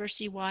that's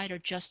university-wide or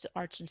just the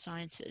arts and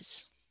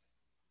sciences.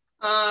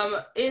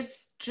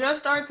 It's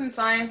just arts and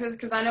sciences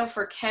because I know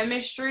for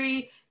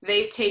chemistry,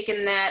 they've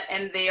taken that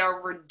and they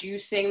are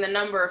reducing the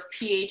number of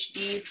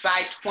PhDs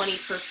by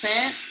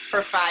 20%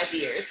 for 5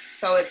 years.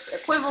 So it's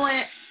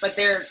equivalent, but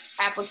their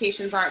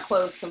applications aren't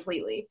closed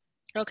completely.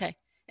 Okay.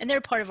 And they're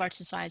part of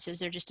arts and sciences.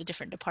 They're just a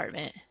different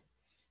department.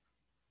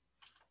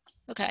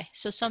 Okay,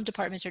 so some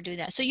departments are doing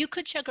that. So you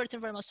could check Earth and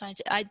Environmental Science.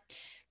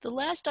 The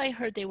last I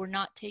heard, they were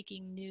not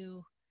taking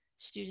new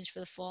students for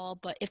the fall,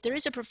 but if there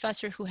is a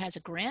professor who has a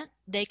grant,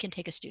 they can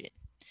take a student.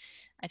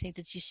 I think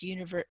that's just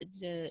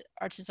the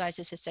Arts and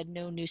Sciences has said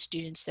no new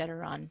students that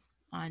are on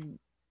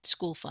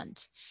school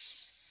funds.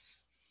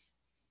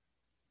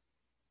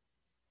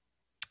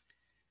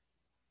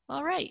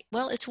 All right,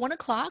 well, it's 1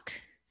 o'clock.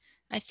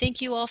 I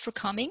thank you all for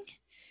coming.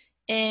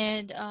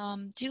 And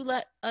do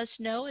let us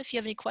know if you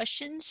have any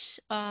questions.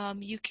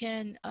 We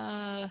can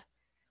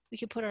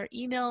put our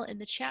email in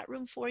the chat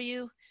room for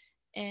you,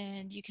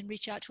 and you can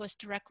reach out to us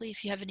directly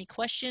if you have any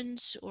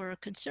questions or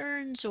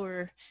concerns,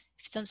 or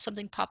if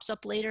something pops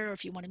up later, or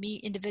if you want to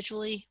meet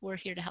individually, we're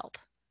here to help.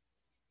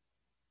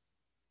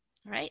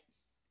 All right.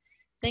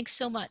 Thanks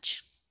so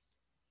much.